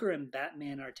Joker and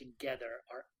Batman are together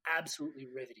are absolutely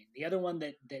riveting. The other one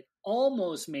that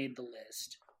almost made the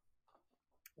list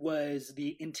was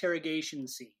the interrogation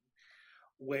scene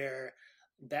where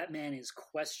Batman is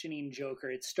questioning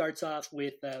Joker. It starts off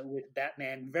with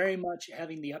Batman very much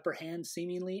having the upper hand,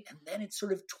 seemingly, and then it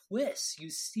sort of twists.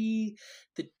 You see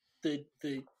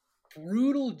the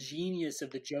brutal genius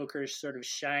of the Joker sort of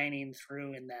shining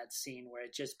through in that scene, where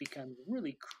it just becomes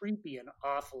really creepy and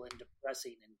awful and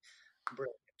depressing and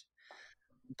brilliant.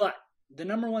 But the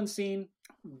number one scene,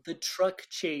 the truck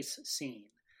chase scene.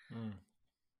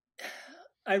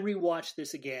 I rewatched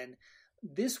this again.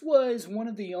 This was one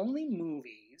of the only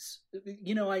movies,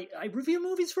 I review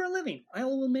movies for a living. I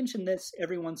will mention this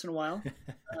every once in a while.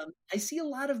 I see a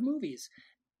lot of movies.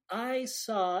 I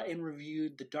saw and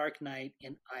reviewed The Dark Knight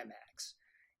in IMAX.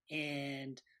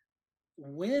 And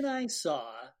when I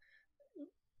saw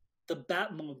the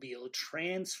Batmobile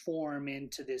transform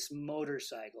into this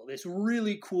motorcycle, this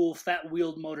really cool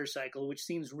fat-wheeled motorcycle, which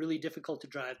seems really difficult to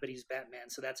drive, but he's Batman,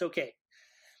 so that's okay.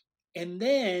 And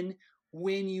then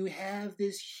when you have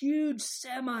this huge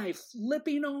semi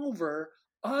flipping over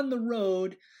on the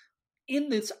road in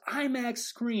this IMAX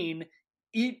screen,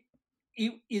 it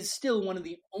is still one of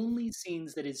the only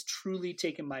scenes that has truly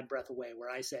taken my breath away, where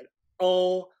I said,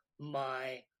 oh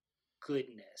my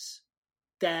goodness,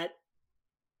 that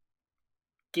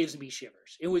gives me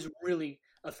shivers. It was really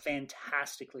a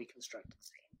fantastically constructed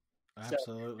scene.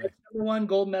 Absolutely. So that's number one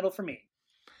gold medal for me.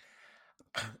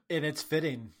 And it's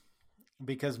fitting,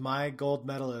 because my gold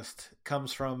medalist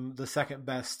comes from the second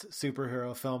best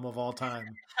superhero film of all time.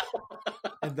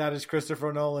 And that is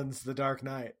Christopher Nolan's The Dark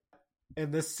Knight.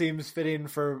 And this seems fitting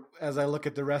for, as I look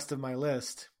at the rest of my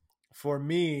list, for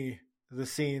me, the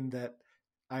scene that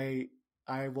I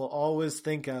will always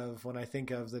think of when I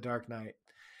think of The Dark Knight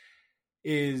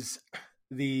is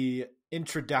the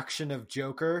introduction of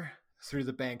Joker through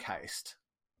the bank heist.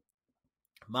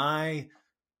 My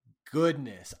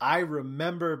goodness, I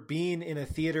remember being in a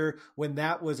theater when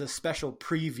that was a special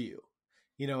preview,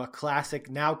 a classic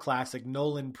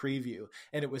Nolan preview,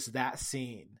 and it was that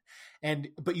scene.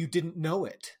 But you didn't know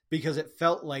it because it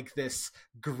felt like this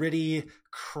gritty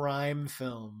crime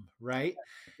film, right?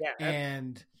 Yeah.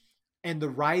 And the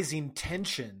rising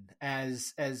tension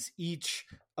as each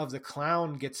of the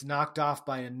clown gets knocked off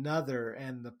by another,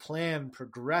 and the plan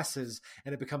progresses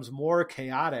and it becomes more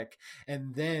chaotic,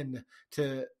 and then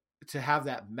to have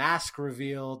that mask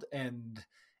revealed and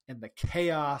the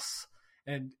chaos,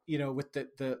 and with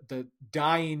the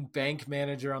dying bank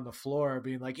manager on the floor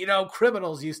being like,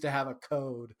 criminals used to have a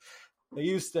code. They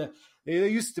used to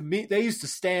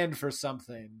stand for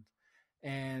something.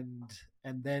 And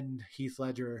then Heath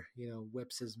Ledger,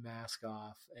 whips his mask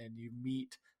off, and you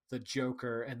meet the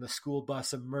Joker, and the school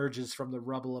bus emerges from the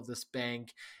rubble of this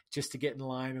bank just to get in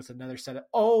line with another set of,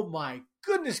 oh my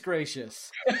goodness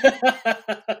gracious.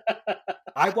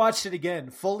 I watched it again,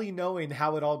 fully knowing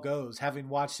how it all goes, having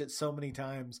watched it so many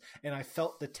times, and I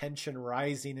felt the tension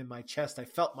rising in my chest. I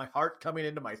felt my heart coming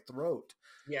into my throat.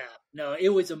 Yeah, no, it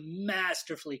was a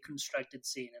masterfully constructed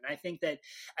scene. And I think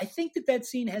that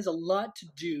scene has a lot to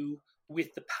do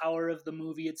with the power of the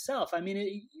movie itself. I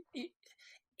mean,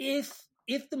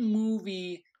 if the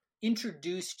movie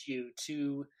introduced you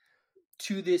to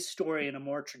this story in a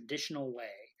more traditional way,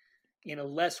 in a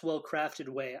less well-crafted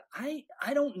way,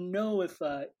 I don't know if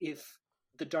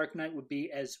The Dark Knight would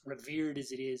be as revered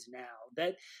as it is now.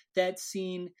 That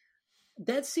scene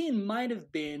might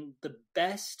have been the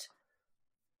best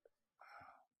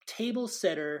table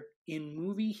setter in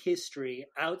movie history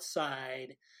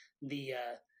outside the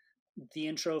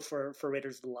intro for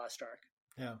Raiders of the Lost Ark.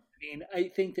 Yeah. I mean, I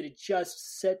think that it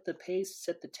just set the pace,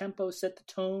 set the tempo, set the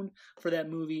tone for that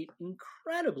movie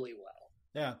incredibly well.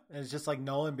 Yeah, and it's just like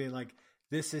Nolan being like,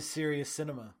 this is serious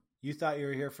cinema. You thought you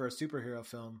were here for a superhero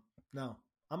film. No,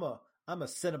 I'm a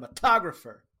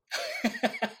cinematographer.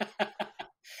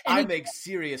 I make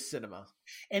serious cinema.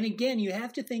 And again, you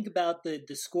have to think about the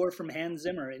score from Hans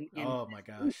Zimmer. Oh my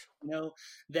gosh!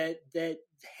 That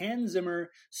Hans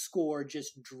Zimmer score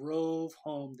just drove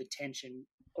home the tension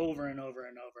over and over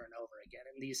and over and over again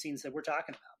in these scenes that we're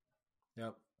talking about.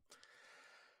 Yep.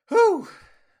 Whew.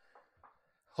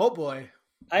 Oh boy!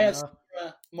 I have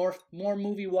more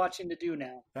movie watching to do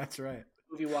now. That's right.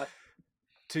 Movie watch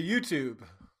to YouTube.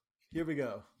 Here we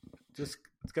go.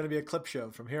 It's going to be a clip show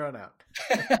from here on out.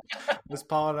 Miss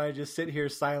Paul and I just sit here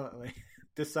silently,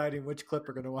 deciding which clip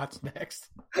we're going to watch next.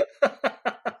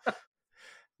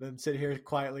 Then sit here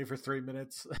quietly for 3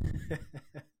 minutes.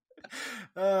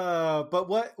 But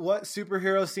what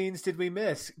superhero scenes did we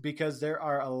miss? Because there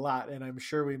are a lot, and I'm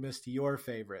sure we missed your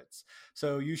favorites.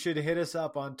 So you should hit us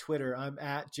up on Twitter. I'm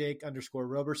at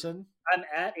Jake_Roberson. I'm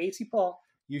at AC Paul.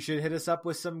 You should hit us up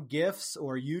with some GIFs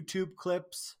or YouTube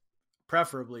clips,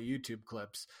 preferably YouTube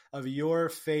clips, of your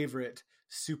favorite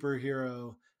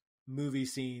superhero movie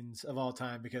scenes of all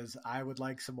time, because I would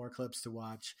like some more clips to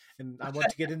watch. And I want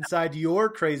to get inside your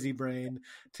crazy brain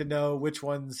to know which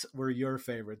ones were your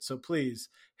favorites. So please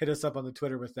hit us up on the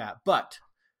Twitter with that. But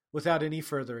without any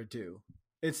further ado,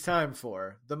 it's time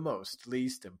for the most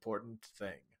least important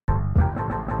thing.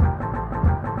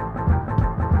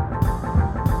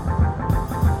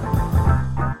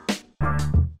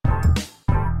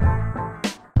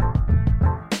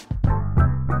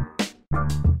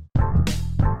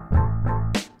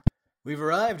 We've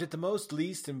arrived at the most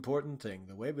least important thing,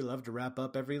 the way we love to wrap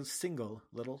up every single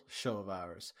little show of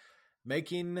ours.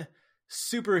 Making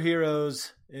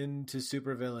superheroes into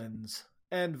supervillains,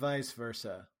 and vice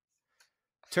versa.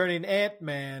 Turning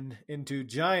Ant-Man into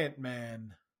Giant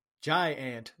Man.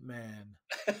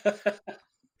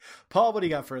 Paul, what do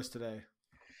you got for us today?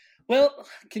 Well,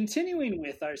 continuing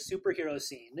with our superhero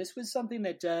scene, this was something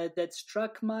that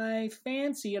struck my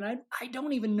fancy, and I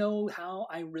don't even know how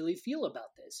I really feel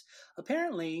about this.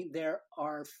 Apparently, there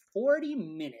are 40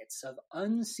 minutes of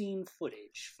unseen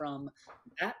footage from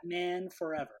Batman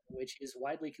Forever, which is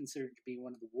widely considered to be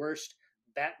one of the worst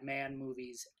Batman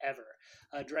movies ever.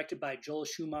 Directed by Joel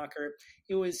Schumacher.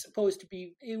 It was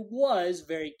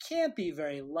very campy,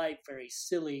 very light, very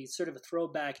silly, sort of a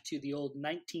throwback to the old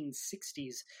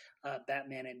 1960s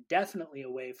Batman, and definitely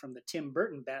away from the Tim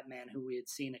Burton Batman who we had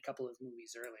seen a couple of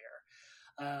movies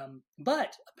earlier.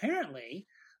 But apparently,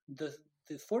 the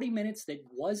 40 minutes that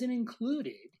wasn't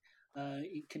included,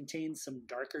 it contains some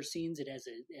darker scenes. It has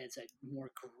a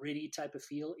more gritty type of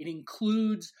feel. It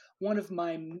includes one of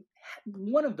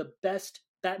the best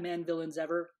Batman villains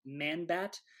ever,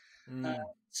 Man-Bat.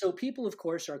 So people, of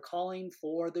course, are calling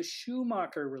for the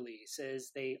Schumacher release, as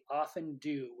they often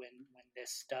do when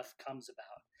this stuff comes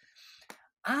about.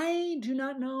 I do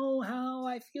not know how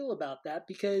I feel about that,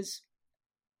 because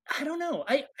I don't know.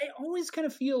 I always kind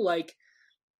of feel like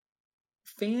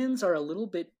fans are a little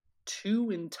bit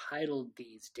too entitled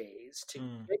these days to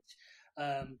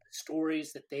get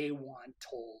stories that they want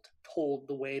told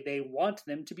the way they want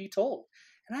them to be told.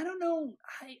 And I don't know,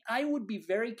 I would be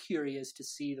very curious to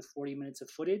see the 40 minutes of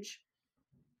footage.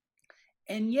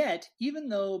 And yet, even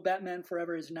though Batman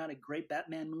Forever is not a great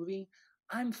Batman movie,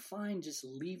 I'm fine just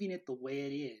leaving it the way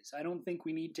it is. I don't think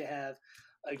we need to have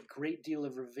a great deal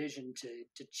of revision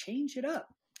to change it up.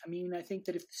 I mean, I think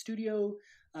that if the studio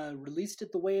released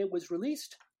it the way it was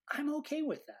released, I'm okay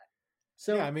with that.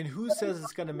 So yeah, I mean, who says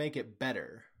it's going to make it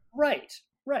better? Right.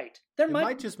 It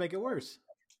might just make it worse.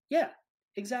 Yeah,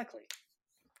 exactly.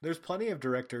 There's plenty of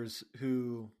directors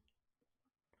who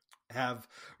have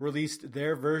released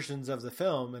their versions of the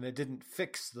film and it didn't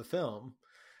fix the film,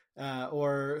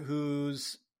 or who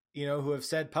have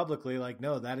said publicly, like,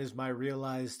 no, that is my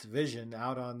realized vision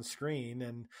out on the screen,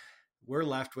 and we're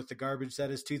left with the garbage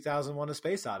that is 2001: A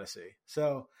Space Odyssey.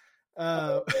 So,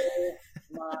 oh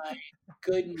my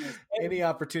goodness! Any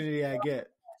opportunity I get,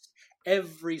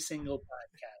 every single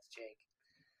podcast, Jake.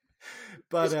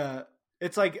 But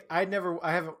it's like I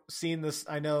haven't seen this.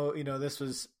 I know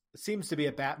this seems to be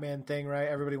a Batman thing, right?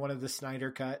 Everybody wanted the Snyder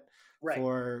cut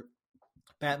for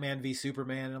Batman v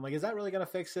Superman, and I'm like, is that really going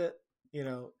to fix it?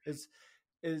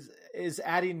 Is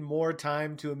adding more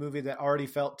time to a movie that already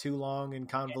felt too long and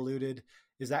convoluted,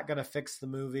 is that going to fix the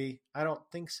movie? I don't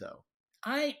think so.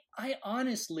 I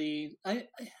honestly, I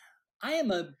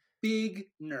am a big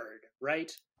nerd,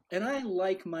 right? And I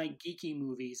like my geeky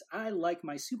movies. I like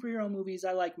my superhero movies.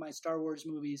 I like my Star Wars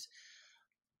movies.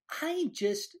 I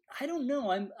don't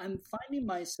know. I'm finding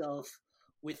myself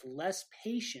with less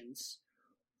patience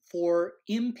for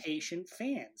impatient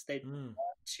fans that want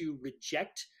to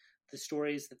reject the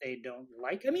stories that they don't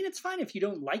like. I mean, it's fine if you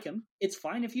don't like them. It's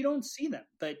fine if you don't see them.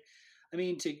 But I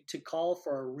mean, to call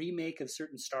for a remake of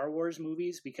certain Star Wars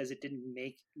movies because it didn't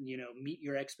meet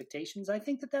your expectations. I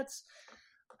think that's.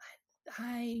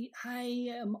 I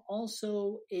am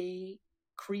also a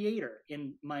creator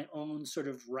in my own sort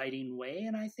of writing way,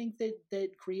 and I think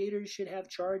that creators should have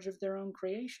charge of their own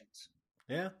creations.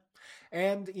 Yeah.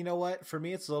 And you know what? For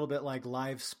me, it's a little bit like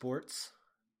live sports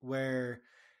where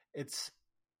it's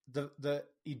the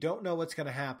you don't know what's going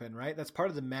to happen, right? That's part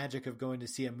of the magic of going to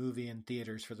see a movie in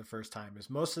theaters for the first time is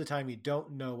most of the time you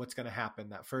don't know what's going to happen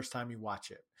that first time you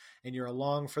watch it. And you're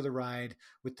along for the ride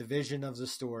with the vision of the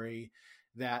story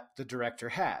that the director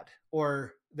had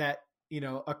or that,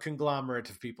 a conglomerate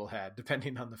of people had,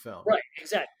 depending on the film. Right,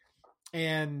 exactly.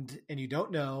 And you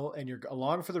don't know, and you're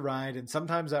along for the ride. And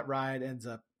sometimes that ride ends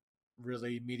up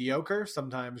really mediocre,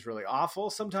 sometimes really awful,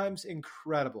 sometimes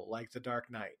incredible, like The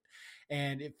Dark Knight.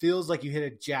 And it feels like you hit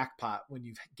a jackpot when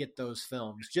you get those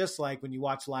films. Just like when you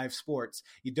watch live sports,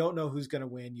 you don't know who's going to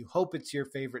win. You hope it's your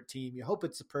favorite team. You hope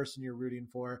it's the person you're rooting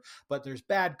for, but there's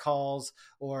bad calls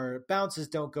or bounces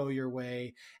don't go your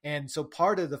way. And so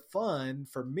part of the fun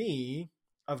for me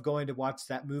of going to watch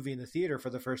that movie in the theater for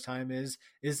the first time is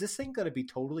this thing going to be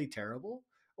totally terrible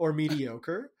or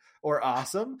mediocre or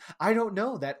awesome? I don't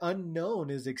know. That unknown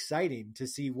is exciting to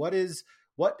see what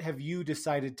have you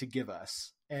decided to give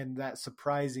us, and that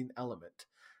surprising element.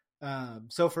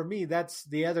 So for me, that's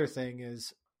the other thing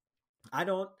is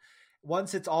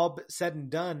once it's all said and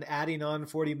done, adding on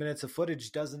 40 minutes of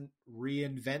footage doesn't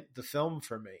reinvent the film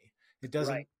for me. It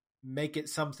doesn't make it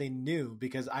something new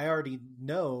because I already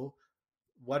know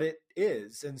what it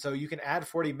is. And so you can add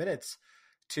 40 minutes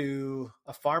to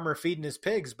a farmer feeding his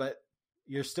pigs, but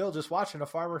you're still just watching a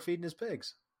farmer feeding his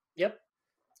pigs. Yep.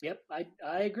 I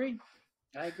agree.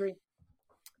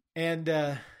 And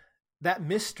that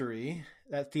mystery,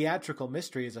 that theatrical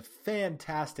mystery is a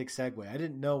fantastic segue. I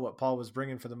didn't know what Paul was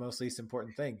bringing for the most least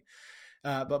important thing.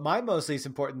 But my most least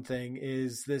important thing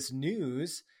is this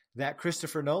news that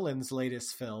Christopher Nolan's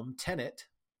latest film, Tenet,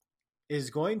 is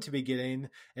going to be getting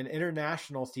an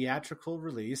international theatrical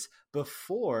release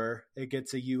before it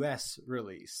gets a U.S.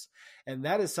 release. And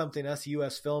that is something us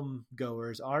U.S. film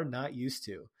goers are not used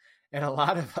to. And a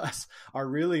lot of us are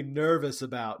really nervous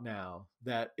about now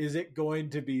that is it going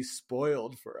to be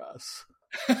spoiled for us?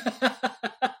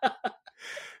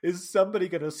 Is somebody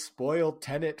going to spoil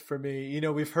Tenet for me?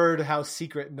 We've heard how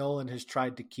secret Nolan has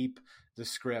tried to keep the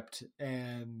script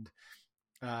and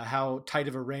how tight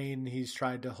of a rein he's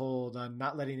tried to hold on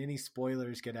not letting any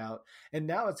spoilers get out. And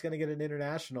now it's going to get an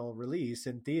international release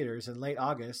in theaters in late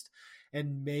August.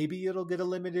 And maybe it'll get a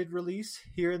limited release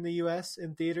here in the U.S.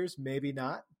 in theaters, maybe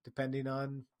not, depending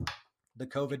on the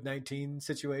COVID-19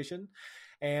 situation.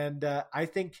 And I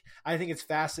think it's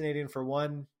fascinating for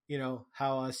one,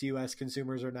 how us U.S.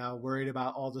 consumers are now worried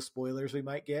about all the spoilers we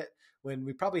might get when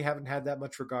we probably haven't had that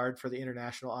much regard for the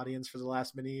international audience for the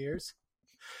last many years.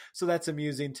 So that's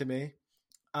amusing to me.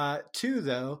 Two,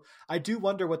 though, I do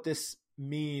wonder what this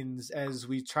means as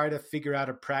we try to figure out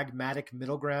a pragmatic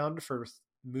middle ground for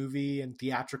movie and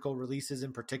theatrical releases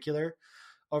in particular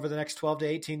over the next 12 to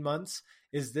 18 months.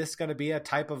 Is this going to be a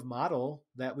type of model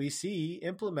that we see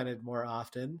implemented more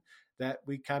often that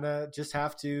we kind of just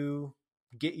have to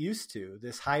get used to?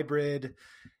 This hybrid,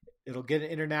 it'll get an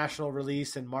international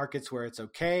release in markets where it's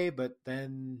okay, but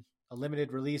then a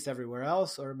limited release everywhere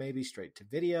else, or maybe straight to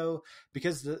video,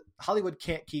 because Hollywood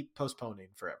can't keep postponing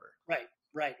forever.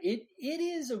 Right. It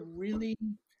is a really,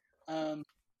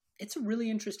 it's a really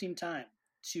interesting time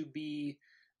to be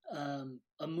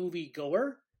a movie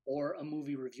goer or a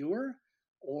movie reviewer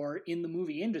or in the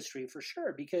movie industry for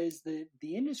sure, because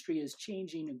the industry is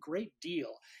changing a great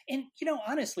deal. And,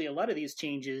 honestly, a lot of these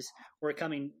changes were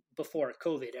coming before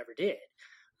COVID ever did.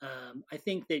 I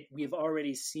think that we've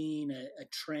already seen a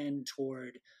trend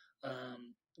toward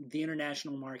the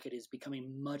international market is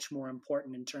becoming much more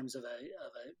important in terms of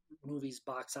a movie's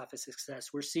box office success.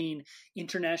 We're seeing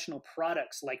international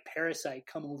products like Parasite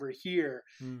come over here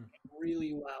and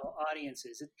really wow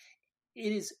audiences.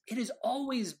 It has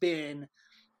always been,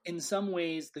 in some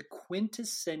ways, the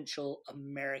quintessential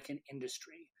American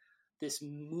industry. This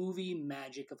movie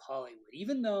magic of Hollywood,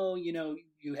 even though,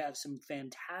 you have some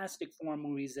fantastic foreign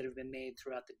movies that have been made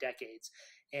throughout the decades.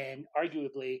 And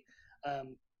arguably,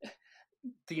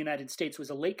 the United States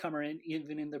was a latecomer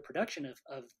even in the production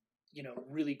of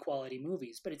really quality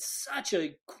movies. But it's such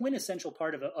a quintessential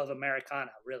part of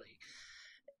Americana, really.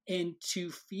 And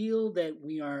to feel that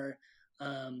we are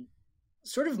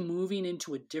sort of moving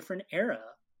into a different era,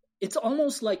 it's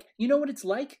almost like, what it's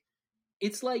like?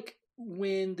 It's like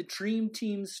when the dream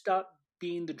teams stopped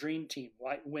being the dream team,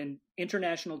 when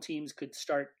international teams could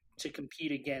start to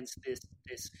compete against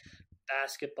this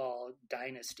basketball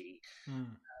dynasty.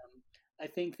 Mm. I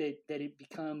think that it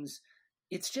becomes,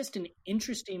 it's just an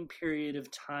interesting period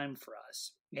of time for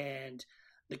us. And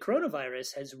the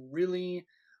coronavirus has really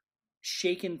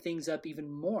shaken things up even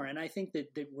more. And I think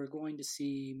that we're going to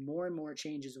see more and more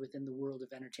changes within the world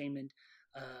of entertainment.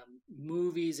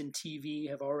 Movies and TV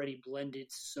have already blended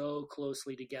so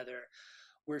closely together.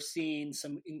 We're seeing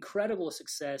some incredible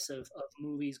success of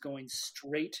movies going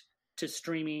straight to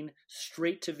streaming,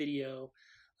 straight to video.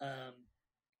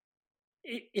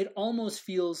 It almost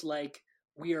feels like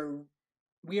we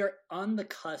are on the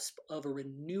cusp of a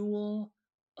renewal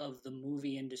of the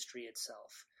movie industry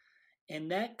itself.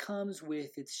 And that comes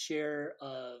with its share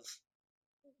of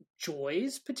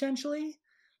joys, potentially,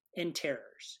 and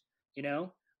terrors. You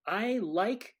know, I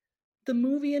like the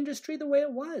movie industry the way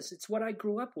it was. It's what I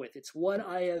grew up with. It's what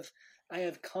I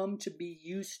have come to be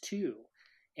used to.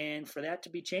 And for that to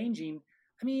be changing,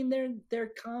 I mean, there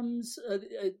comes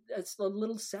a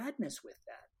little sadness with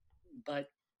that. But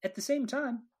at the same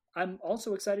time, I'm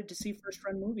also excited to see first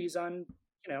run movies on,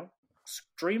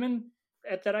 streaming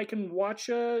that I can watch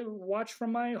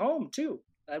from my home too.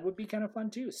 That would be kind of fun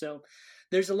too. So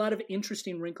there's a lot of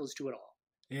interesting wrinkles to it all.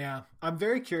 Yeah, I'm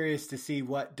very curious to see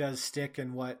what does stick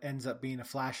and what ends up being a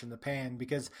flash in the pan,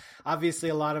 because obviously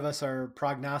a lot of us are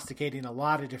prognosticating a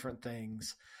lot of different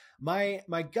things. My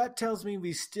gut tells me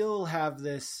we still have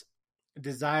this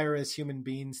desire as human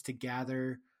beings to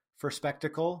gather for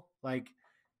spectacle, like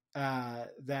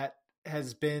that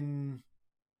has been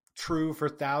true for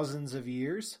thousands of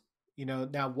years.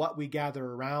 Now what we gather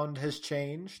around has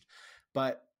changed,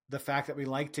 but the fact that we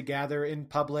like to gather in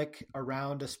public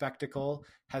around a spectacle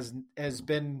has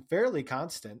been fairly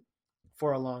constant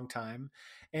for a long time.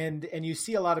 And you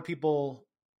see a lot of people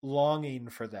longing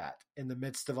for that in the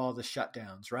midst of all the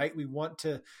shutdowns, right? We want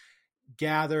to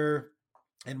gather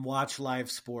and watch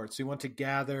live sports. We want to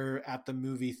gather at the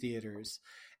movie theaters.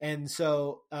 And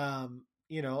so, a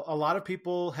lot of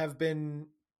people have been,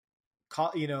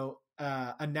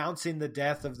 announcing the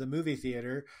death of the movie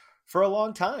theater for a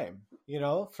long time,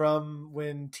 from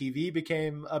when TV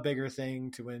became a bigger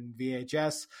thing to when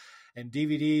VHS and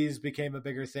DVDs became a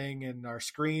bigger thing and our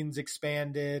screens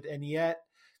expanded. And yet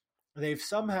they've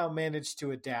somehow managed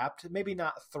to adapt, maybe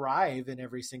not thrive in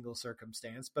every single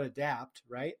circumstance, but adapt,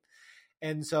 right?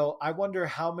 And so I wonder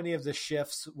how many of the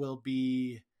shifts will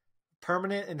be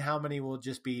permanent and how many will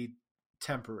just be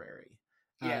temporary.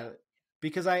 Yeah.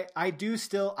 Because to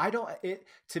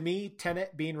me,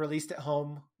 Tenet being released at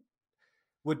home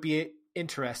would be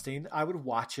interesting. I would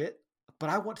watch it, but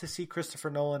I want to see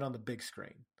Christopher Nolan on the big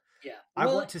screen. Yeah. I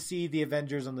want to see the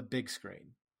Avengers on the big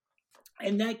screen.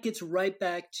 And that gets right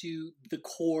back to the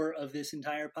core of this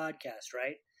entire podcast,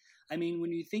 right? I mean,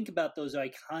 when you think about those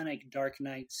iconic Dark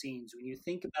Knight scenes, when you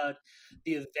think about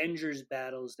the Avengers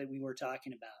battles that we were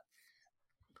talking about,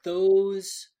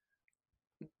 those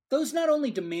not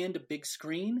only demand a big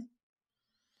screen,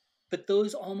 but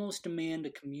those almost demand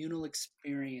a communal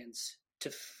experience to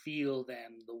feel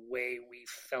them the way we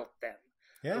felt them.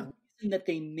 Yeah. The reason that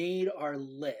they made our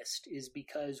list is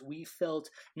because we felt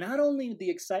not only the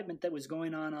excitement that was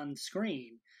going on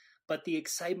screen, but the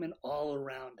excitement all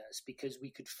around us, because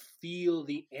we could feel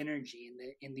the energy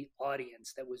in the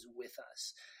audience that was with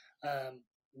us.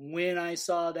 When I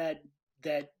saw that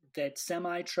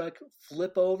semi truck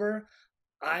flip over,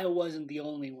 I wasn't the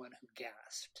only one who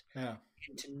gasped. Yeah.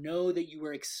 And to know that you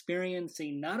were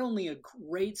experiencing not only a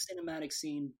great cinematic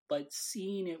scene, but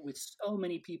seeing it with so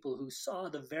many people who saw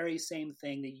the very same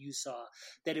thing that you saw,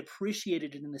 that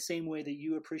appreciated it in the same way that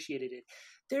you appreciated it.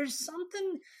 There's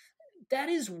something that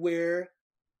is where,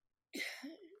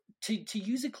 to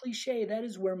use a cliche, that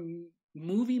is where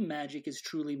movie magic is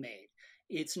truly made.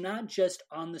 It's not just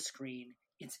on the screen,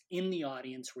 it's in the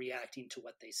audience reacting to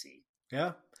what they see.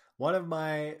 Yeah. One of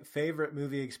my favorite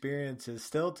movie experiences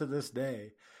still to this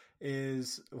day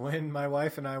is when my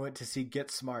wife and I went to see Get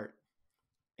Smart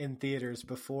in theaters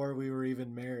before we were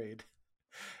even married.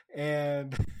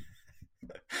 And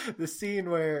the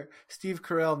scene where Steve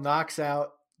Carell knocks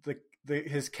out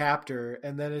his captor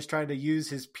and then is trying to use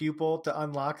his pupil to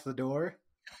unlock the door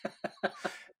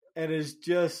and is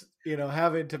just,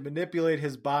 having to manipulate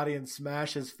his body and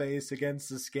smash his face against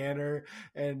the scanner.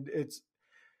 And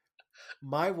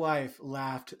my wife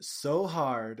laughed so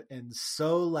hard and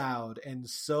so loud and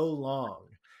so long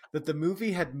that the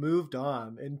movie had moved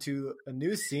on into a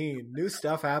new scene, new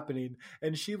stuff happening,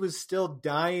 and she was still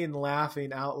dying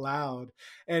laughing out loud.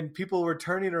 And people were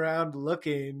turning around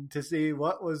looking to see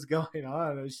what was going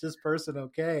on. Is this person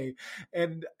okay?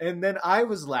 And then I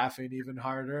was laughing even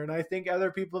harder. And I think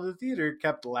other people in the theater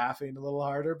kept laughing a little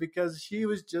harder because she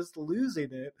was just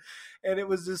losing it. And it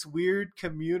was this weird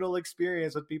communal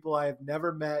experience with people I have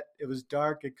never met. It was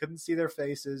dark. I couldn't see their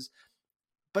faces,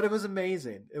 but it was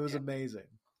amazing. It was amazing.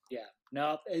 Yeah,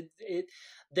 no,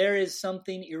 there is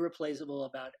something irreplaceable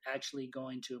about actually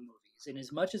going to a movies. And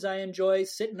as much as I enjoy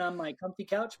sitting on my comfy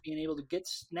couch, being able to get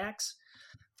snacks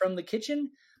from the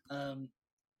kitchen,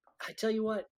 I tell you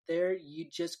what, you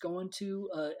just go into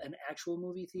an actual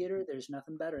movie theater. There's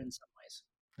nothing better in some ways.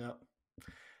 Yep.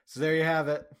 So there you have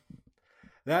it.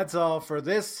 That's all for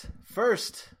this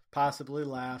first, possibly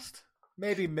last,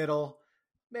 maybe middle,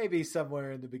 maybe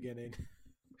somewhere in the beginning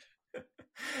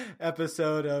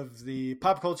episode of the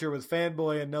Pop Culture with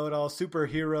Fanboy and Know-It-All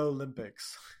Superhero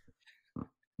Olympics.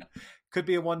 Could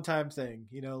be a one-time thing,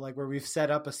 like where we've set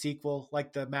up a sequel,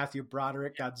 like the Matthew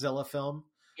Broderick Godzilla film,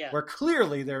 where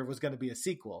clearly there was going to be a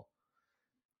sequel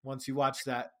once you watch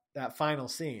that final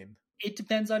scene. It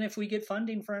depends on if we get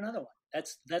funding for another one.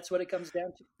 That's what it comes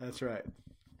down to. That's right.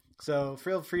 So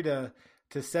feel free to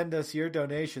send us your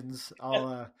donations.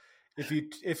 I'll if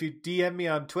you DM me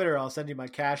on Twitter, I'll send you my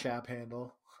Cash App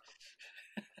handle.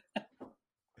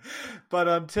 But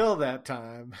until that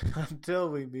time, until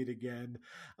we meet again,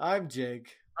 I'm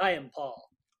Jake. I am Paul.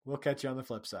 We'll catch you on the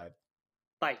flip side.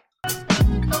 Bye.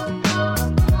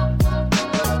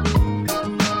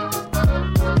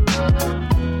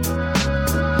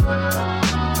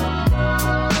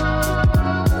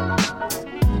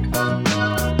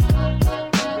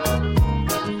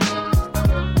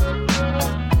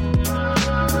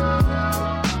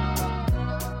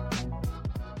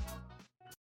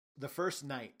 The first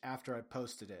night after I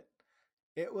posted it,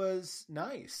 it was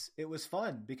nice. It was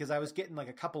fun because I was getting like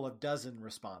a couple of dozen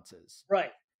responses.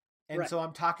 Right. And so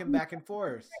I'm talking back and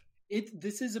forth.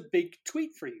 This is a big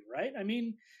tweet for you, right? I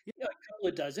mean, a couple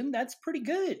of dozen, that's pretty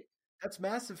good. That's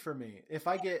massive for me. If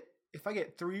I get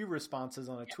 3 responses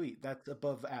on a tweet, that's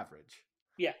above average.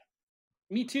 Yeah.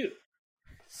 Me too.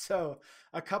 So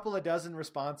a couple of dozen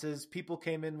responses, people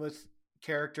came in with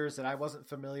characters that I wasn't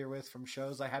familiar with from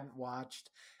shows I hadn't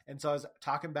watched. And so I was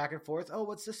talking back and forth. Oh,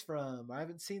 what's this from? I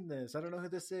haven't seen this. I don't know who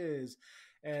this is.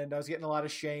 And I was getting a lot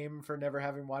of shame for never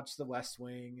having watched The West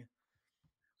Wing.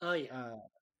 Oh, yeah.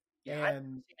 I haven't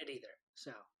seen it either.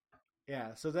 So.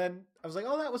 Yeah. So then I was like,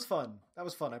 oh, that was fun. That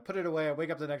was fun. I put it away. I wake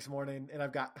up the next morning and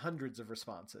I've got hundreds of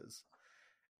responses.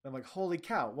 I'm like, holy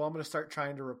cow. Well, I'm going to start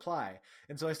trying to reply.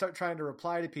 And so I start trying to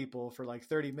reply to people for like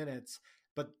 30 minutes.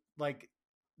 But like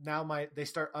now they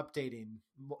start updating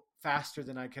faster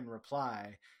than I can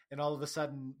reply. And all of a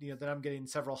sudden, then I'm getting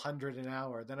several hundred an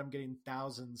hour. Then I'm getting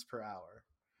thousands per hour.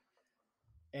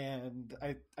 And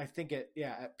I think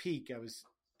at peak, it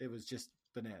was just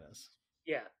bananas.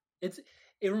 Yeah.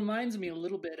 It reminds me a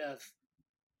little bit of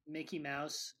Mickey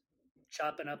Mouse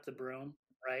chopping up the broom,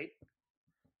 right?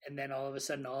 And then all of a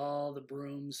sudden, all the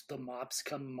brooms, the mops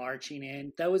come marching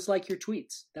in. That was like your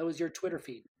tweets. That was your Twitter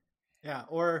feed. Yeah.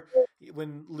 Or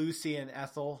when Lucy and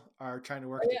Ethel are trying to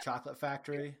work at the chocolate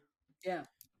factory. Yeah.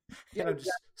 And I'm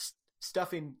just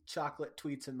stuffing chocolate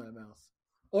tweets in my mouth.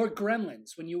 Or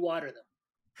Gremlins when you water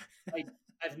them.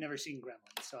 I've never seen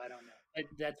Gremlins, so I don't know.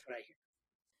 That's what I hear.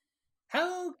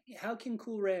 How can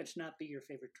Cool Ranch not be your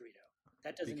favorite Dorito?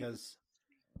 That doesn't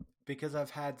because I've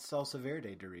had Salsa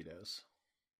Verde Doritos.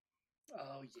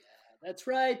 Oh yeah, that's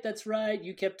right. That's right.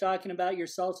 You kept talking about your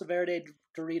Salsa Verde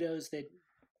Doritos that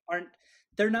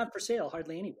they're not for sale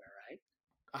hardly anywhere, right?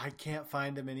 I can't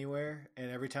find them anywhere. And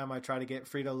every time I try to get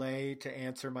Frito-Lay to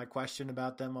answer my question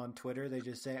about them on Twitter, they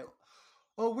just say,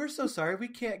 oh, we're so sorry. We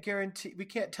can't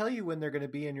tell you when they're going to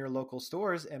be in your local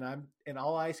stores. And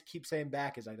all I keep saying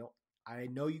back is, I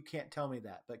know you can't tell me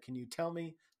that, but can you tell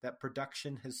me that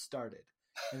production has started?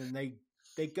 And then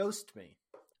they ghost me.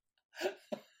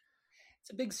 It's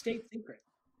a big state secret.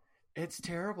 It's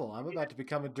terrible. I'm about to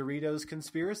become a Doritos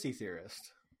conspiracy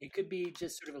theorist. It could be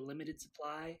just sort of a limited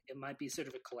supply. It might be sort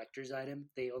of a collector's item.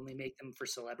 They only make them for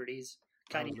celebrities.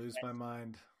 I would lose my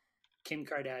mind. Kim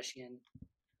Kardashian.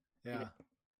 Yeah.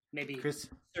 Maybe Chrissy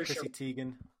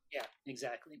Teigen. Yeah,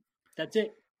 exactly. That's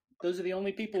it. Those are the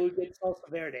only people who get Salsa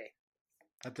Verde.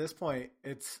 At this point,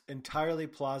 it's entirely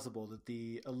plausible that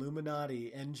the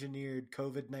Illuminati engineered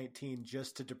COVID-19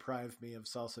 just to deprive me of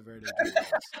Salsa Verde.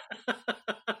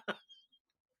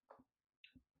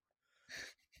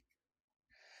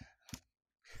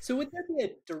 So would there be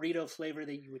a Dorito flavor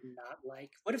that you would not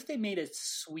like? What if they made a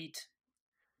sweet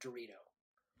Dorito?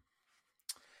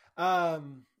 I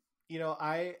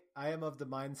am of the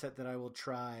mindset that I will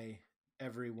try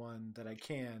every one that I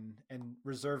can and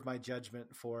reserve my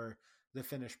judgment for the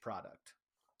finished product.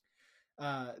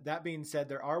 That being said,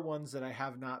 there are ones that I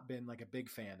have not been like a big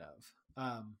fan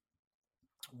of.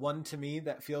 One to me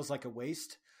that feels like a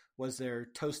waste was their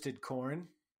toasted corn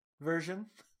version.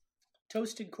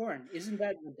 Toasted corn, isn't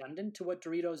that redundant to what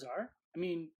Doritos are? I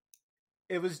mean,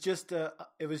 it was just an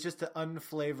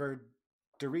unflavored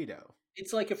Dorito.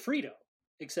 It's like a Frito,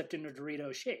 except in a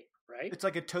Dorito shape, right? It's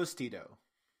like a Tostito.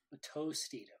 A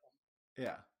Tostito.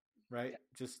 Yeah, right.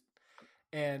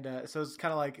 Yeah. So it's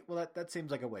kind of like, well, that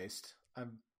seems like a waste.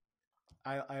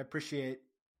 I appreciate,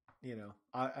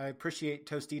 I appreciate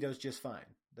Tostitos just fine.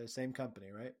 The same company,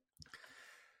 right?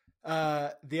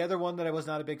 The other one that I was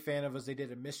not a big fan of was they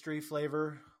did a mystery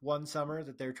flavor one summer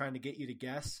that they were trying to get you to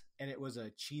guess, and it was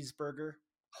a cheeseburger.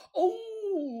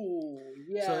 Oh,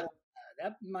 yeah, so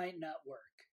that might not work.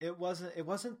 It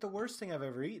wasn't the worst thing I've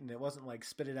ever eaten. It wasn't like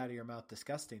spit it out of your mouth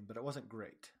disgusting, but it wasn't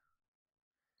great.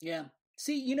 Yeah.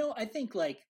 See, I think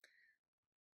like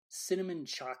cinnamon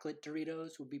chocolate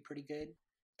Doritos would be pretty good.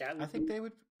 They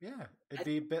would. Yeah, it'd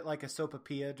be a bit like a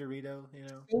Sopapilla Dorito,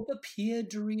 Sopapilla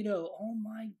Dorito. Oh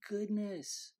my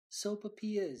goodness,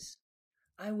 Sopapillas.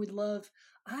 I would love.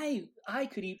 I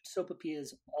could eat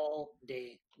Sopapillas all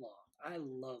day long. I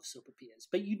love Sopapillas,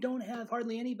 but you don't have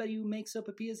hardly anybody who makes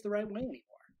Sopapillas the right way anymore.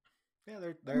 Yeah,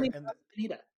 they're and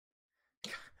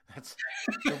that's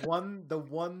the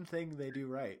one thing they do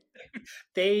right.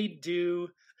 They do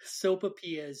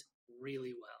Sopapillas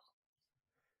really well.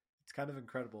 It's kind of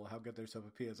incredible how good their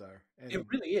Sopapillas are. And it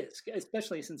really is,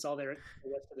 especially since the rest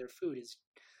of their food is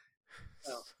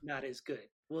not as good.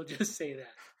 We'll just say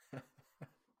that.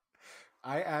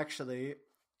 I actually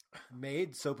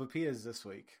made Sopapillas this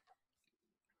week.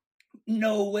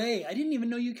 No way. I didn't even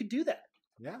know you could do that.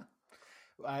 Yeah.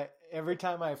 Every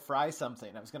time I fry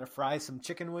something, I was going to fry some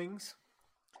chicken wings.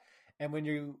 And when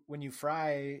you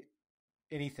fry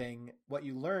anything, what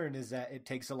you learn is that it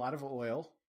takes a lot of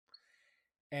oil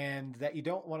and that you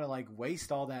don't want to like waste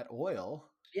all that oil.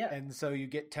 Yeah. And so you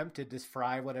get tempted to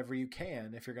fry whatever you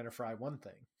can if you're going to fry one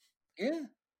thing. Yeah.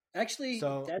 Actually,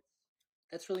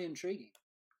 that's really intriguing.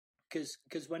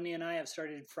 Because Wendy and I have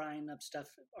started frying up stuff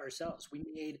ourselves.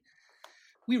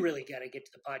 We really got to get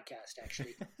to the podcast,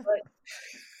 actually.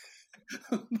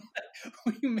 But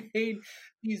we made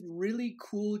these really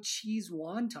cool cheese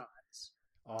wontons.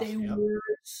 They were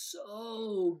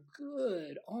so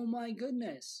good. Oh, my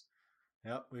goodness.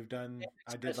 Yep,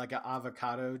 I did like an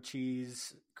avocado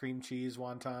cream cheese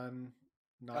wonton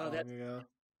not long ago.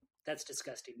 That's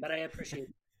disgusting, but I appreciate